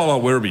go to the polo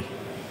at Werribee,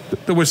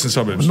 the western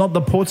suburbs. Not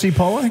the Portsea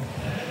polo?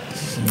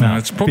 No,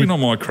 it's probably not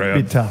my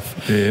crowd. Bit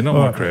tough. Yeah, not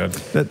All my right.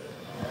 crowd. But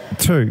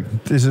 2.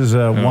 This is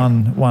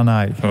 1A. All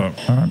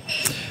right. All right.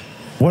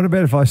 What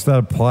about if I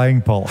started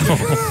playing polo?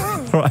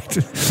 Right.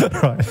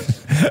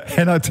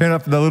 And I turn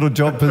up in the little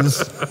jumpers.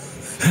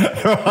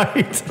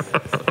 Right.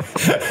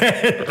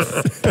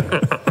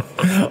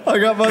 I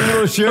got my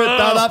little shirt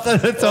done up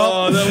at the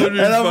top. That would be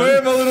and I'm funny.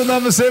 wearing my little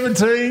number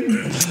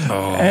 17.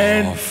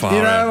 And, far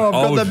you know, out.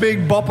 I've got the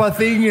big bopper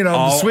thing, you know,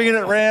 I'm swinging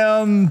it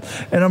round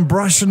and I'm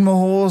brushing my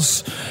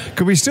horse.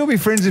 Could we still be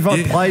friends if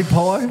I played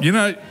polo? You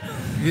know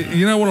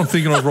what I'm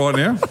thinking of right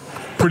now?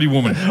 Pretty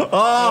Woman.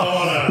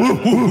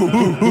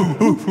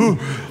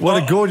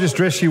 What a gorgeous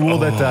dress she wore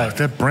that day.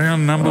 That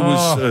brown number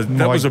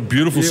was a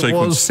beautiful sequence.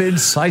 It was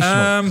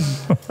sensational.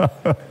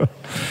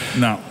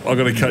 No, I've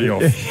got to cut you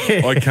off.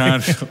 I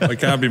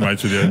can't be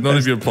mates with you. Not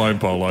if you're playing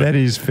polo. That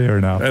is fair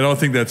enough. And I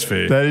think that's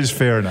fair. That is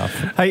fair enough.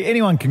 Hey,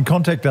 anyone can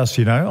contact us,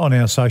 you know, on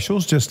our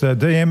socials. Just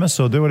DM us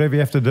or do whatever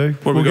you have to do.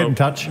 We'll get in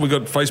touch. We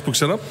got Facebook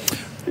set up?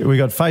 We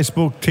got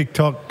Facebook,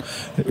 TikTok,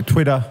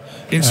 Twitter,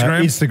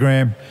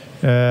 Instagram.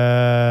 we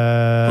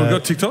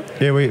got TikTok?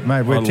 Yeah,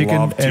 we're ticking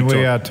and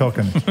we are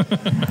talking.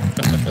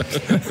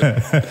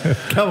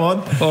 Come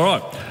on. All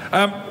right.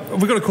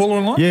 Have we got a caller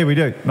online? Yeah, we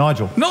do.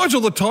 Nigel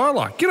the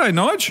Tyler. G'day,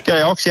 Nige.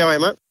 G'day, Ox. How are you,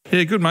 mate?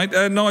 Yeah, good, mate.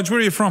 Nige, where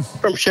are you from?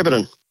 From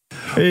Shepparton.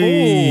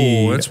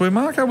 Hey. Oh, that's where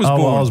Marko was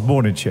born. Well, I was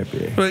born in Shep,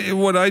 yeah.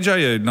 What age are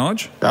you,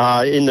 Nige?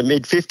 In the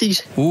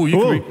mid-50s. Oh, you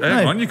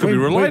could be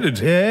related.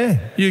 Yeah.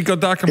 You got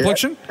dark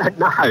complexion? No.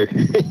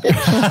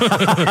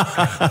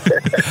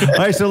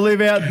 I used to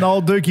live out in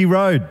Old Dookie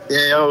Road.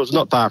 Yeah, I was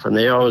not far from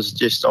there. I was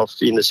just off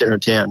in the centre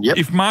of town. Yep.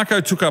 If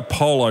Marko took up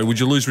polo, would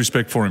you lose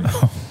respect for him?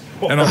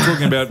 And I'm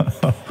talking about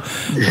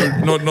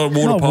not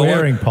water not polo.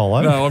 Wearing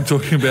polo. No, I'm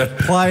talking about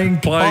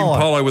playing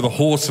polo with a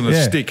horse and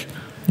a stick.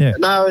 Yeah.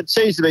 No, it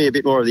seems to be a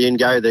bit more of the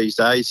in-go these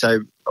days, so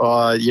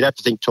you'd have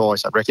to think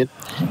twice, I reckon.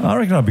 I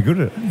reckon I'd be good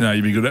at it. No,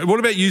 you'd be good at it. What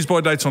about use-by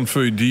dates on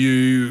food?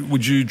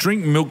 Would you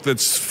drink milk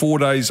that's 4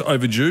 days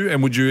overdue,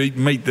 and would you eat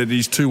meat that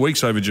is 2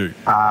 weeks overdue?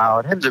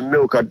 I'd have the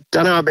milk. I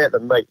don't know about the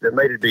meat. The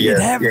meat would be... You'd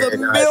have the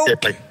milk?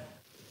 Definitely.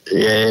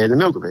 Yeah, the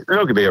milk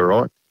would be all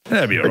right.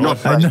 That'd be all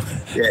But right.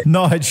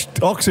 not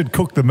Nige, Oxford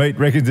cooked the meat,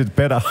 reckons it's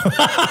better.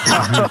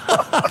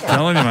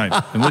 Telling you, mate.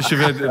 Unless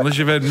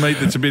you've had meat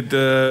that's a bit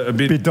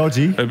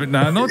dodgy.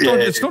 Not dodgy.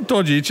 It's not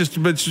dodgy. It's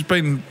just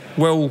been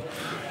well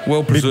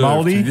preserved.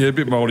 mouldy? Yeah, a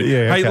bit mouldy.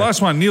 Yeah, Hey, okay.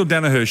 last one. Neil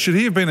Danaher. Should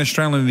he have been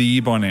Australian of the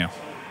Year by now?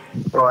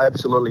 Oh,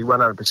 absolutely,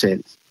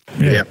 100%.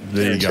 Yeah,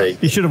 there you go.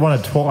 He should have won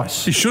it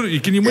twice. He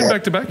should. Can you win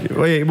back to back?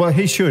 Well,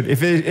 he should.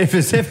 If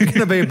it's ever going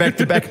to be a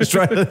back-to-back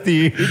Australia of the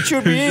Year, it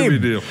should be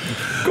him. Deal.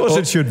 Of course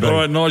it should be. All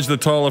right, Nige the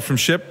Tyler from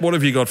Shep. What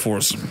have you got for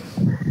us?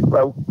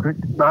 Well,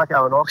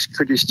 Marko and Ox,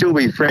 could you still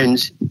be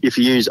friends if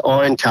you use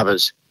iron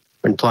covers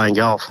when playing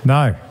golf?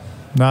 No,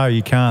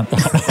 you can't.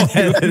 Nige,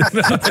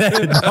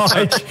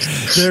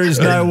 there is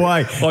no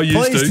way. I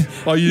used to.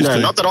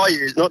 Not that I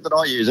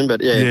use them, but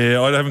yeah.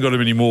 Yeah, I haven't got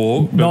them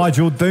anymore.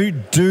 Nigel,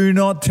 do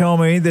not tell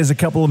me there's a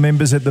couple of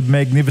members at the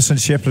magnificent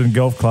Shepparton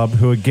Golf Club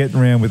who are getting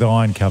around with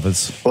iron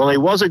covers. Well, he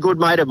was a good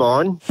mate of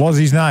mine. What's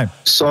his name?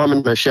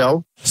 Simon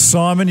Michelle.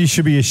 Simon, you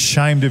should be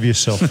ashamed of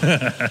yourself.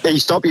 He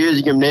stopped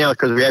using them now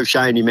because we have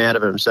shamed him out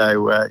of them.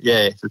 So,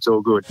 it's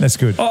all good. That's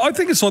good. I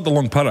think it's like the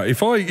long putter.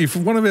 If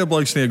one of our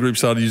blokes in our group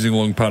started using a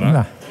long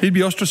putter, he'd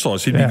be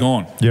ostracised. He'd be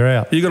gone. You're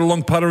out. You got a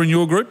long putter in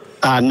your group?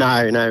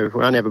 No, we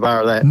won't have a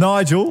bar of that.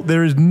 Nigel,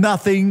 there is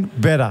nothing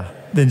better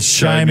than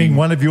shaming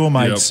one of your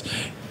mates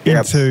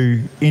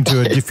into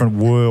a different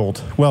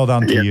world. Well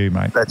done to you,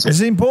 mate. That's it. It's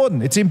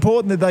important. It's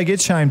important that they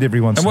get shamed every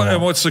once in a while.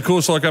 And what's the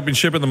course like up in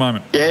Shep at the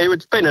moment? Yeah,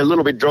 it's been a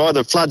little bit dry.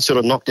 The flood sort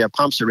of knocked our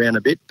pumps around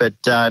a bit, but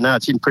no,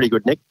 it's in pretty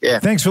good nick. Yeah.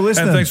 Thanks for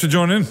listening. And thanks for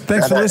joining in.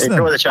 Thanks for listening.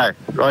 Enjoy the show.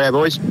 Right,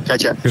 boys.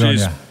 Catch ya. Good on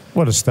Cheers. ya.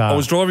 What a start. I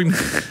was driving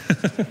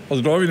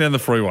down the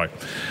freeway.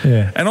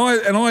 Yeah. And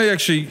I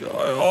actually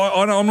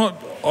I'm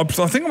not I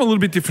think I'm a little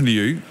bit different to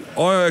you.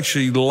 I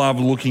actually love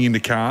looking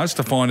into cars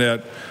to find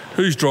out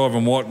who's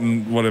driving what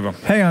and whatever.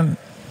 Hang on.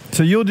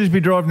 So you'll just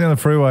be driving down the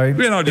freeway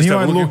Yeah, no, and just you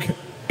have a won't look. look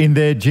in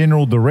their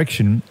general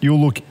direction. You'll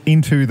look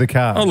into the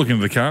car. I'll look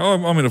into the car.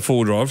 I'm in a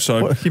four drive,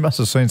 so Well, you must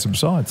have seen some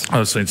sights.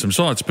 I've seen some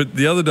sights. But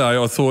the other day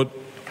I thought,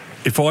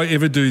 if I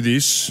ever do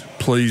this,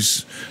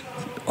 please,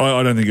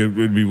 I don't think it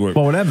would be work.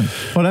 What happened?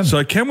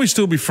 So can we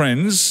still be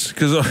friends?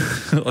 Because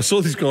I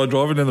saw this guy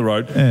driving down the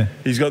road. Yeah.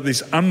 He's got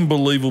this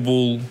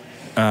unbelievable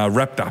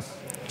Raptor.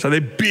 So they're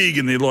big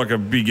and they're like a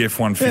big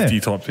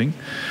F-150 type thing.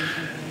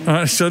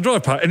 So I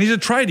drive past, and he's a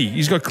tradie.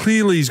 He's got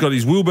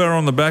his wheelbarrow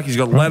on the back. He's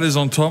got ladders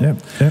on top.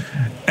 Yep.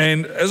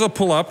 And as I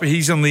pull up,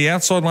 he's on the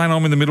outside lane.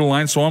 I'm in the middle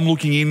lane, so I'm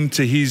looking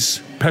into his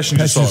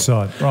passenger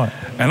side. Right.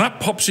 And up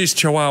pops his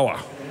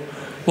Chihuahua.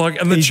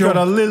 He's got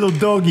a little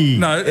doggy.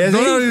 No, Has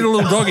not he? only a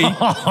little doggy.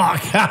 Oh,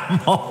 come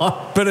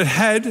on. But it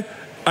had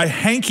a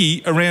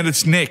hanky around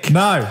its neck.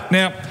 No.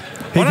 Now,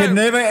 He can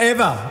never,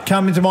 ever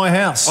come into my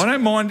house. I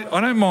don't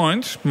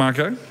mind,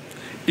 Marko,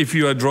 if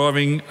you are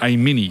driving a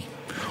Mini.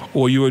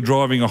 or you were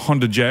driving a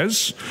Honda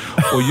Jazz,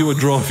 or you were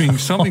driving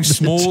something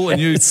small,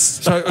 and you.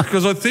 So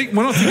because when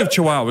I think of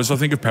Chihuahuas, I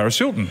think of Paris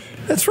Hilton.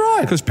 That's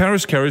right. Because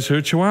Paris carries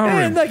her Chihuahua.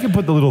 And they can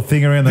put the little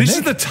thing around the neck. This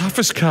is the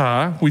toughest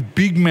car with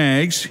big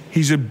mags.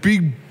 He's a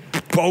big,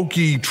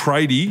 bulky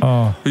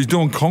tradie who's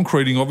doing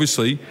concreting,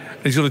 obviously.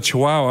 He's got a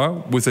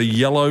Chihuahua with a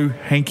yellow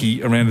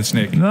hanky around its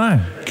neck.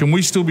 No. Can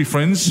we still be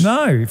friends?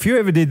 No. If you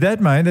ever did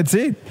that, mate, that's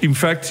it. In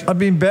fact, I'd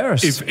be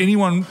embarrassed. If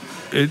anyone,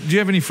 do you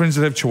have any friends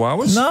that have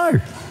Chihuahuas? No.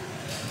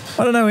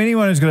 I don't know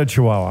anyone who's got a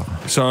Chihuahua.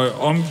 So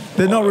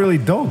They're not really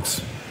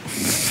dogs.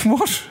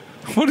 What?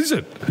 What is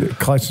it?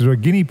 Closer to a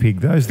guinea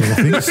pig, those little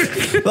things.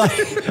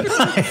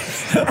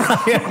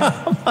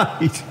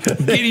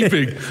 Guinea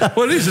pig.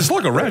 Well, it is. It's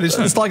like a rat,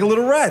 isn't it? It's like a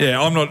little rat. Yeah,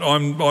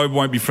 I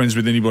won't be friends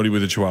with anybody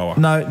with a Chihuahua.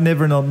 No,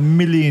 never in a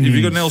million If years.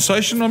 You've got an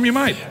Alsatian, I'm your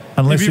mate.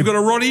 Unless if you've you- got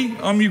a Roddy,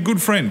 I'm your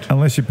good friend.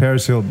 Unless you're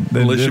Paris Hilton.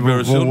 Unless you're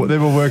Paris Hilton.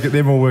 Then we'll work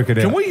it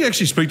out. Can we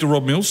actually speak to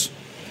Rob Mills?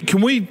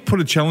 Can we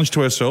put a challenge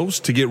to ourselves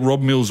to get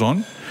Rob Mills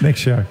on? Next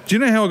show. Do you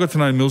know how I got to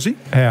know Millsy?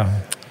 How?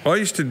 I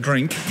used to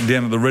drink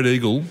down at the Red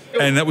Eagle,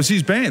 and that was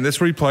his band. That's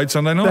where he played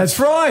Sunday night. That's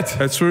right.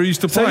 That's where he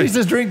used to So play. you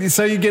just drink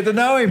so you get to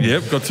know him.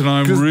 Yep, got to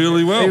know him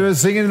really well. He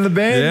was singing in the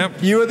band.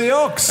 Yep. You were the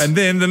ox. And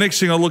then the next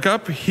thing I look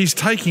up, he's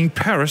taking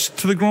Paris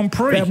to the Grand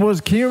Prix.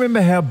 Can you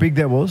remember how big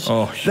that was?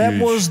 Oh, That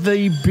huge. was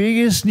the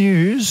biggest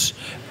news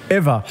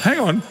ever. Hang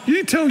on,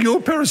 you tell your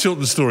Paris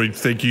Hilton story.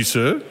 Thank you,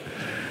 sir.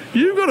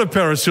 You've got a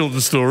Paris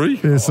Hilton story.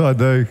 Yes, I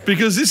do.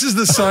 Because this is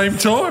the same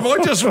time. I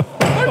just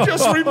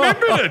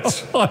remembered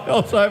it. I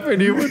was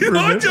hoping you would remember.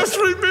 I just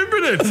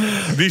remembered it.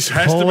 This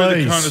has to be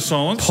the cone of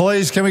silence.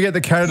 Please, can we get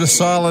the cone of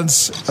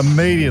silence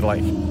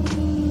immediately?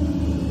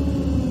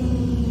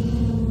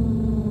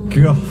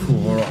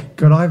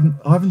 God, I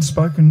haven't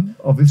spoken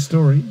of this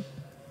story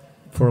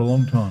for a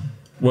long time.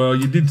 Well,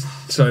 you did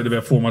say it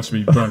about 4 months to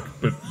be drunk,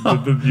 but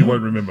you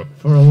won't remember.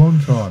 For a long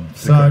time.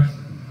 So,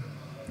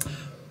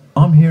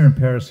 I'm here in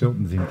Paris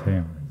Hilton's in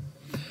town.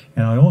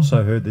 And I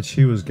also heard that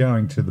she was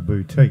going to the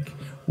boutique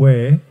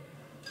where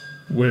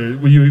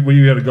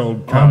you had a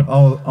gold card.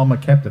 I'm a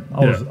captain.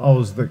 I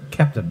was the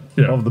captain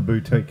Yeah. of the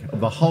boutique, of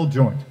the whole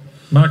joint.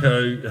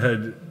 Marko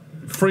had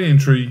free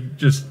entry,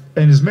 just...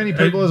 And as many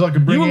people as I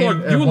could bring in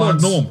You were like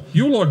Norm.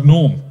 You were like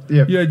Norm.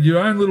 Yep. You had your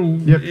own little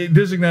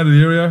designated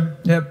area.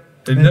 Yep.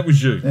 And that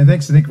was you. And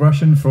thanks to Nick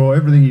Russian for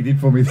everything he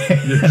did for me there.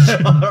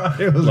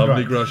 It was Love great.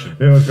 Nick Russian.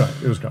 It was great.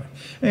 It was great.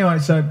 Anyway,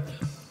 so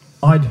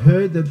I'd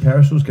heard that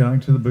Paris was going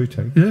to the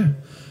boutique. Yeah.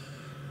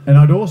 And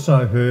I'd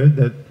also heard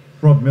that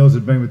Rob Mills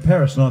had been with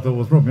Paris, and I thought,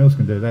 well, if Rob Mills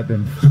can do that,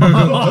 then...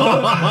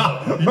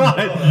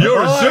 right.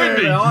 You're a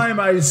certainty. I'm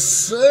a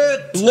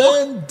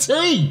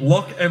certainty.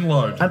 Lock and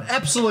load. An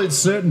absolute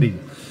certainty.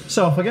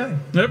 So off I go.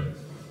 Yep.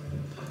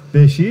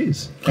 There she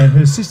is. And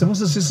her sister, what's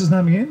her sister's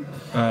name again?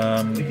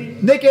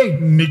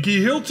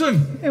 Nikki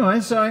Hilton. Anyway,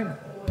 so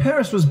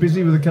Paris was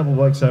busy with a couple of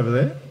blokes over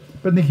there,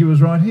 but Nikki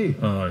was right here.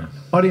 Oh.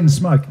 I didn't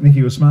smoke.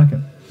 Nikki was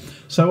smoking.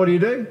 So what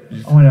do?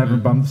 I went over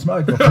and bummed the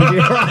smoke off.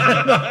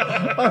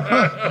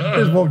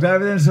 Just walked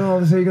over there and said,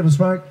 oh, so you got to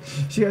smoke?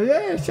 She goes,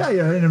 yeah, sure,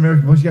 yeah. In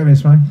American voice, she gave me a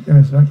smoke.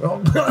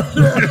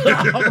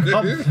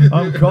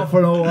 I'm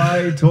coughing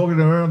away, talking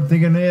to her. I'm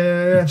thinking,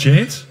 yeah.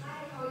 Chance?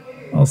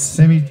 I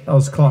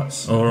was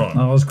close. All right.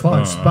 I was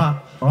close, All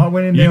right. but I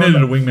went in You there.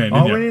 needed a wingman, didn't you?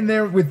 I went in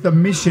there with the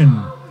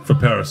mission. For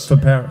Paris. For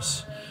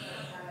Paris.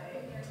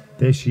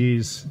 There she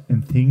is,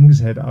 and things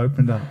had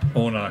opened up.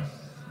 Oh, no.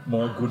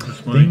 My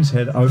goodness me. Things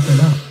had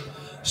opened up.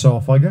 So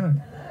off I go.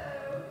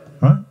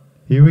 Right?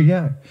 Here we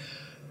go.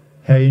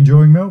 How are you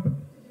enjoying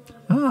Melbourne?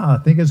 I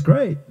think it's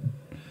great.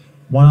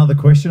 One other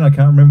question, I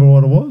can't remember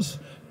what it was.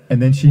 And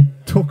then she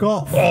took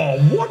off. Oh,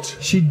 what?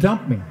 She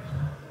dumped me.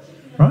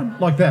 Right?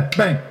 Like that.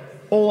 Bang.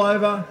 All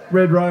over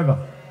Red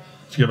Rover.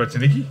 Did you go back to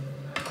Nikki?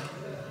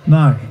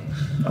 No.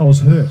 I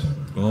was hurt.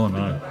 Oh,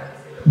 no.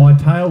 My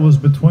tail was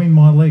between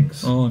my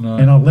legs. Oh, no.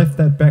 And I left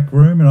that back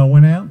room and I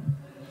went out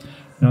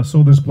and I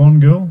saw this blonde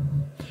girl.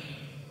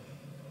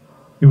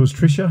 It was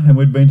Trisha, and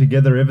we'd been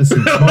together ever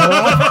since. So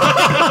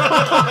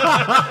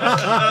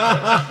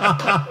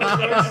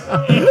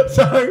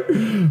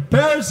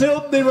Paris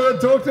Hilton didn't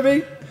want to talk to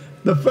me.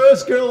 The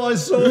first girl I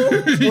saw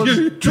was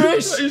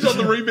Trish. He's on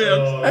the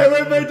rebound. And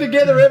we've been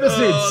together ever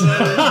since.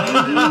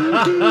 Very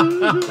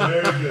good,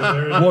 very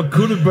good. What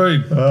could have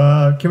been?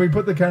 Can we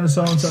put the cone of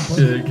silence up,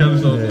 please? Yeah, cone of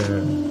silence.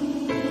 Yeah.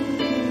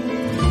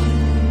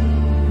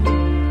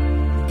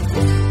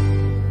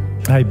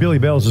 Hey, Billy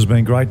Bells has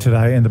been great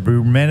today, and the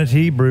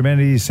Brumanity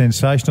is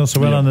sensational.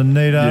 So well done to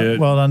Nita,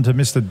 well done to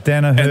Mr.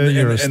 Danaher,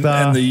 you're a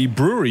star. And the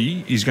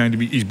brewery is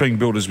being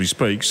built as we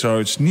speak, so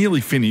it's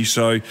nearly finished.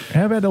 So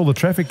how about all the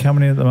traffic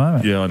coming in at the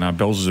moment? Yeah, I know,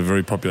 Bells are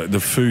very popular. The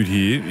food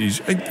here is...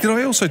 Did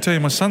I also tell you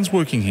my son's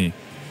working here?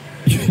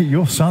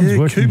 Your son's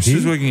working Coops here?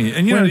 is working here.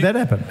 And when did that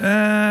happen?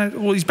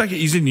 Well, he's back.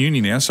 He's in uni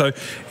now, so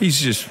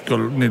he's just need a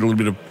little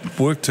bit of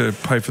work to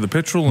pay for the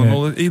petrol and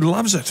all that. He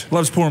loves it.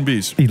 Loves pouring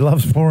beers. He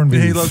loves pouring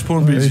beers. Yeah, he loves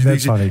pouring beers.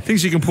 That's funny.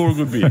 Thinks he can pour a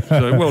good beer.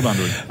 So well done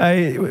to him.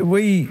 Hey,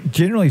 we,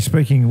 generally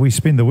speaking, we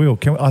spin the wheel.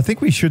 I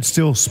think we should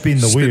still spin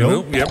the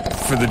wheel. Yep,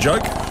 for the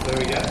joke. There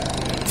we go.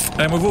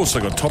 And we've also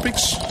got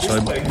topics.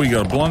 So we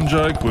got a blonde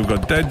joke, we've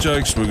got dad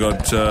jokes, we've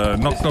got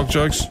knock-knock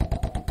jokes.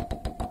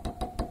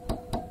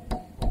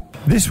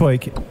 This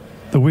week,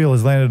 the wheel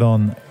has landed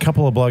on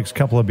Couple of Blokes,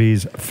 Couple of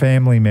Beers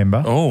family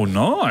member. Oh,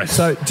 nice.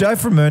 So Joe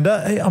from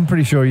Mernda, I'm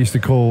pretty sure he used to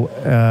call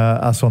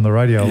us on the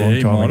radio a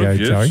long time ago,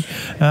 Joey.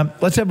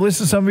 Let's have a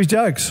listen to some of his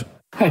jokes.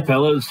 Hey,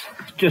 fellas.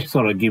 Just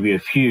thought I'd give you a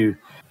few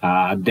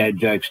dad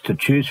jokes to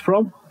choose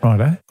from.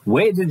 Righto.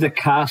 Where did the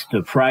cast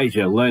of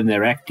Frasier learn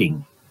their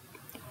acting?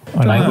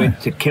 I don't know.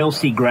 Went to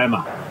Kelsey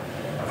Grammar.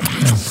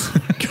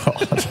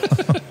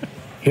 God.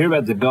 Hear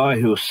about the guy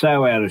who was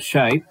so out of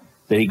shape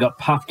that he got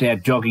puffed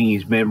out jogging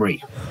his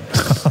memory.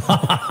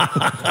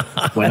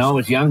 When I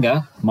was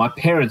younger, my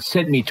parents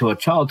sent me to a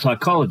child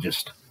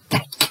psychologist.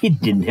 That kid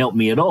didn't help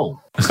me at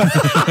all.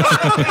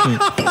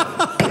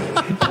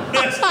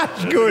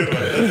 That's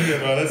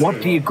good.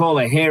 What do you call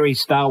a hairy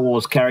Star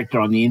Wars character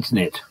on the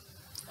internet?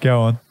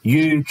 Go on.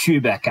 You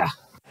Chewbacca.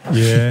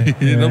 Yeah.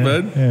 Not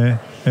bad.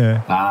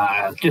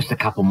 Yeah. Just a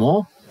couple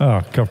more.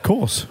 Oh, of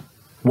course.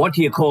 What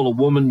do you call a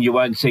woman you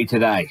won't see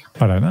today?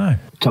 I don't know.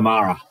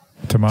 Tamara.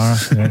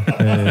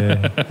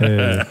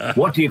 Yeah.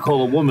 What do you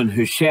call a woman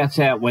who shouts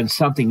out when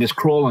something is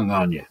crawling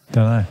on you?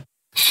 Don't know.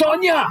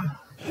 Sonia!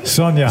 Yeah,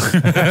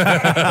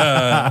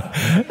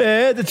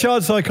 the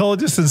child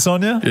psychologist and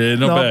Sonia. Yeah,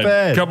 not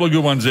bad. Couple of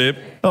good ones there.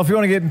 Well, if you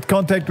want to get in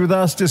contact with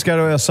us, just go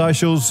to our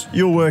socials.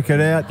 You'll work it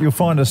out. You'll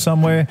find us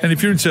somewhere. And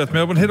if you're in South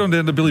Melbourne, head on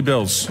down to Billy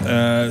Bell's.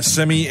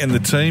 Sammy and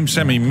the team,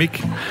 Sammy,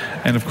 Mick,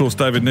 and of course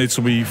David Neitz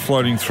will be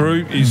floating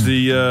through. He's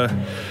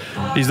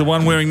the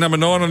one wearing number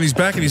 9 on his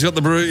back, and he's got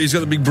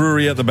the big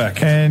brewery out the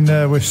back. And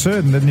we're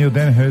certain that Neil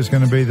Danaher is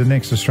going to be the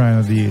next Australian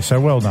of the year. So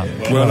well done.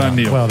 Well done,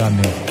 Neil. Well done,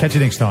 Neil. Catch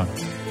you next time.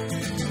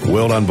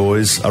 Well done,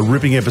 boys. A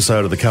ripping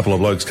episode of the Couple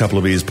of Blokes, Couple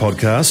of Beers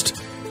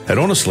podcast. And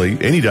honestly,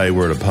 any day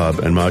we're at a pub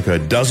and Marko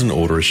doesn't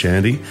order a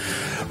shandy,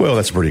 well,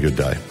 that's a pretty good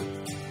day.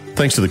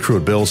 Thanks to the crew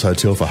at Bell's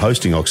Hotel for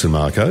hosting Ox and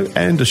Marko,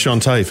 and to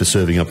Shantae for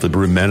serving up the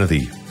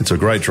Brumanity. It's a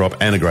great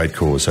drop and a great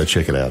cause, so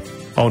check it out.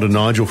 On to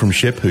Nigel from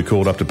Shep, who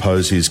called up to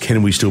pose his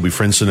Can We Still Be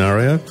Friends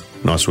scenario.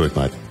 Nice work,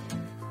 mate.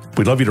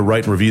 We'd love you to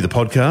rate and review the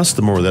podcast.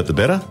 The more of that, the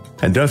better.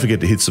 And don't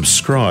forget to hit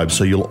subscribe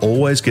so you'll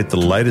always get the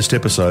latest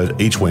episode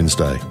each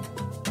Wednesday.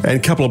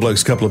 And Couple of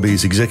Blokes, Couple of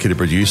Beers executive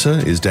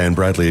producer is Dan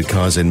Bradley at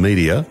Kaizen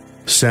Media.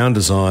 Sound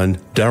design,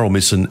 Daryl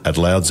Misson at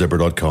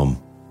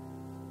loudzebra.com.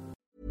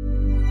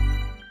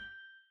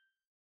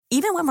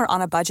 Even when we're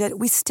on a budget,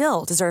 we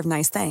still deserve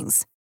nice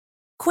things.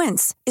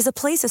 Quince is a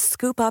place to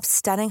scoop up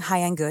stunning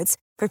high-end goods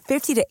for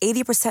 50 to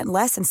 80%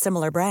 less than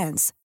similar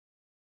brands.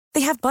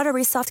 They have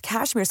buttery soft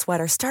cashmere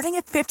sweaters starting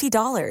at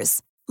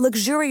 $50,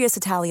 luxurious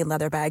Italian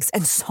leather bags,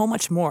 and so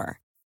much more.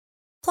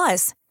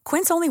 Plus,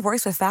 Quince only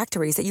works with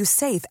factories that use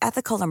safe,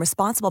 ethical, and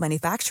responsible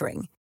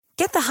manufacturing.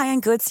 Get the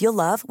high-end goods you'll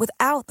love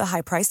without the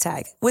high price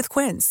tag with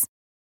Quince.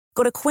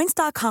 Go to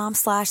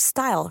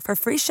quince.com/style for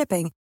free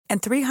shipping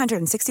and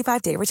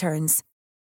 365-day returns.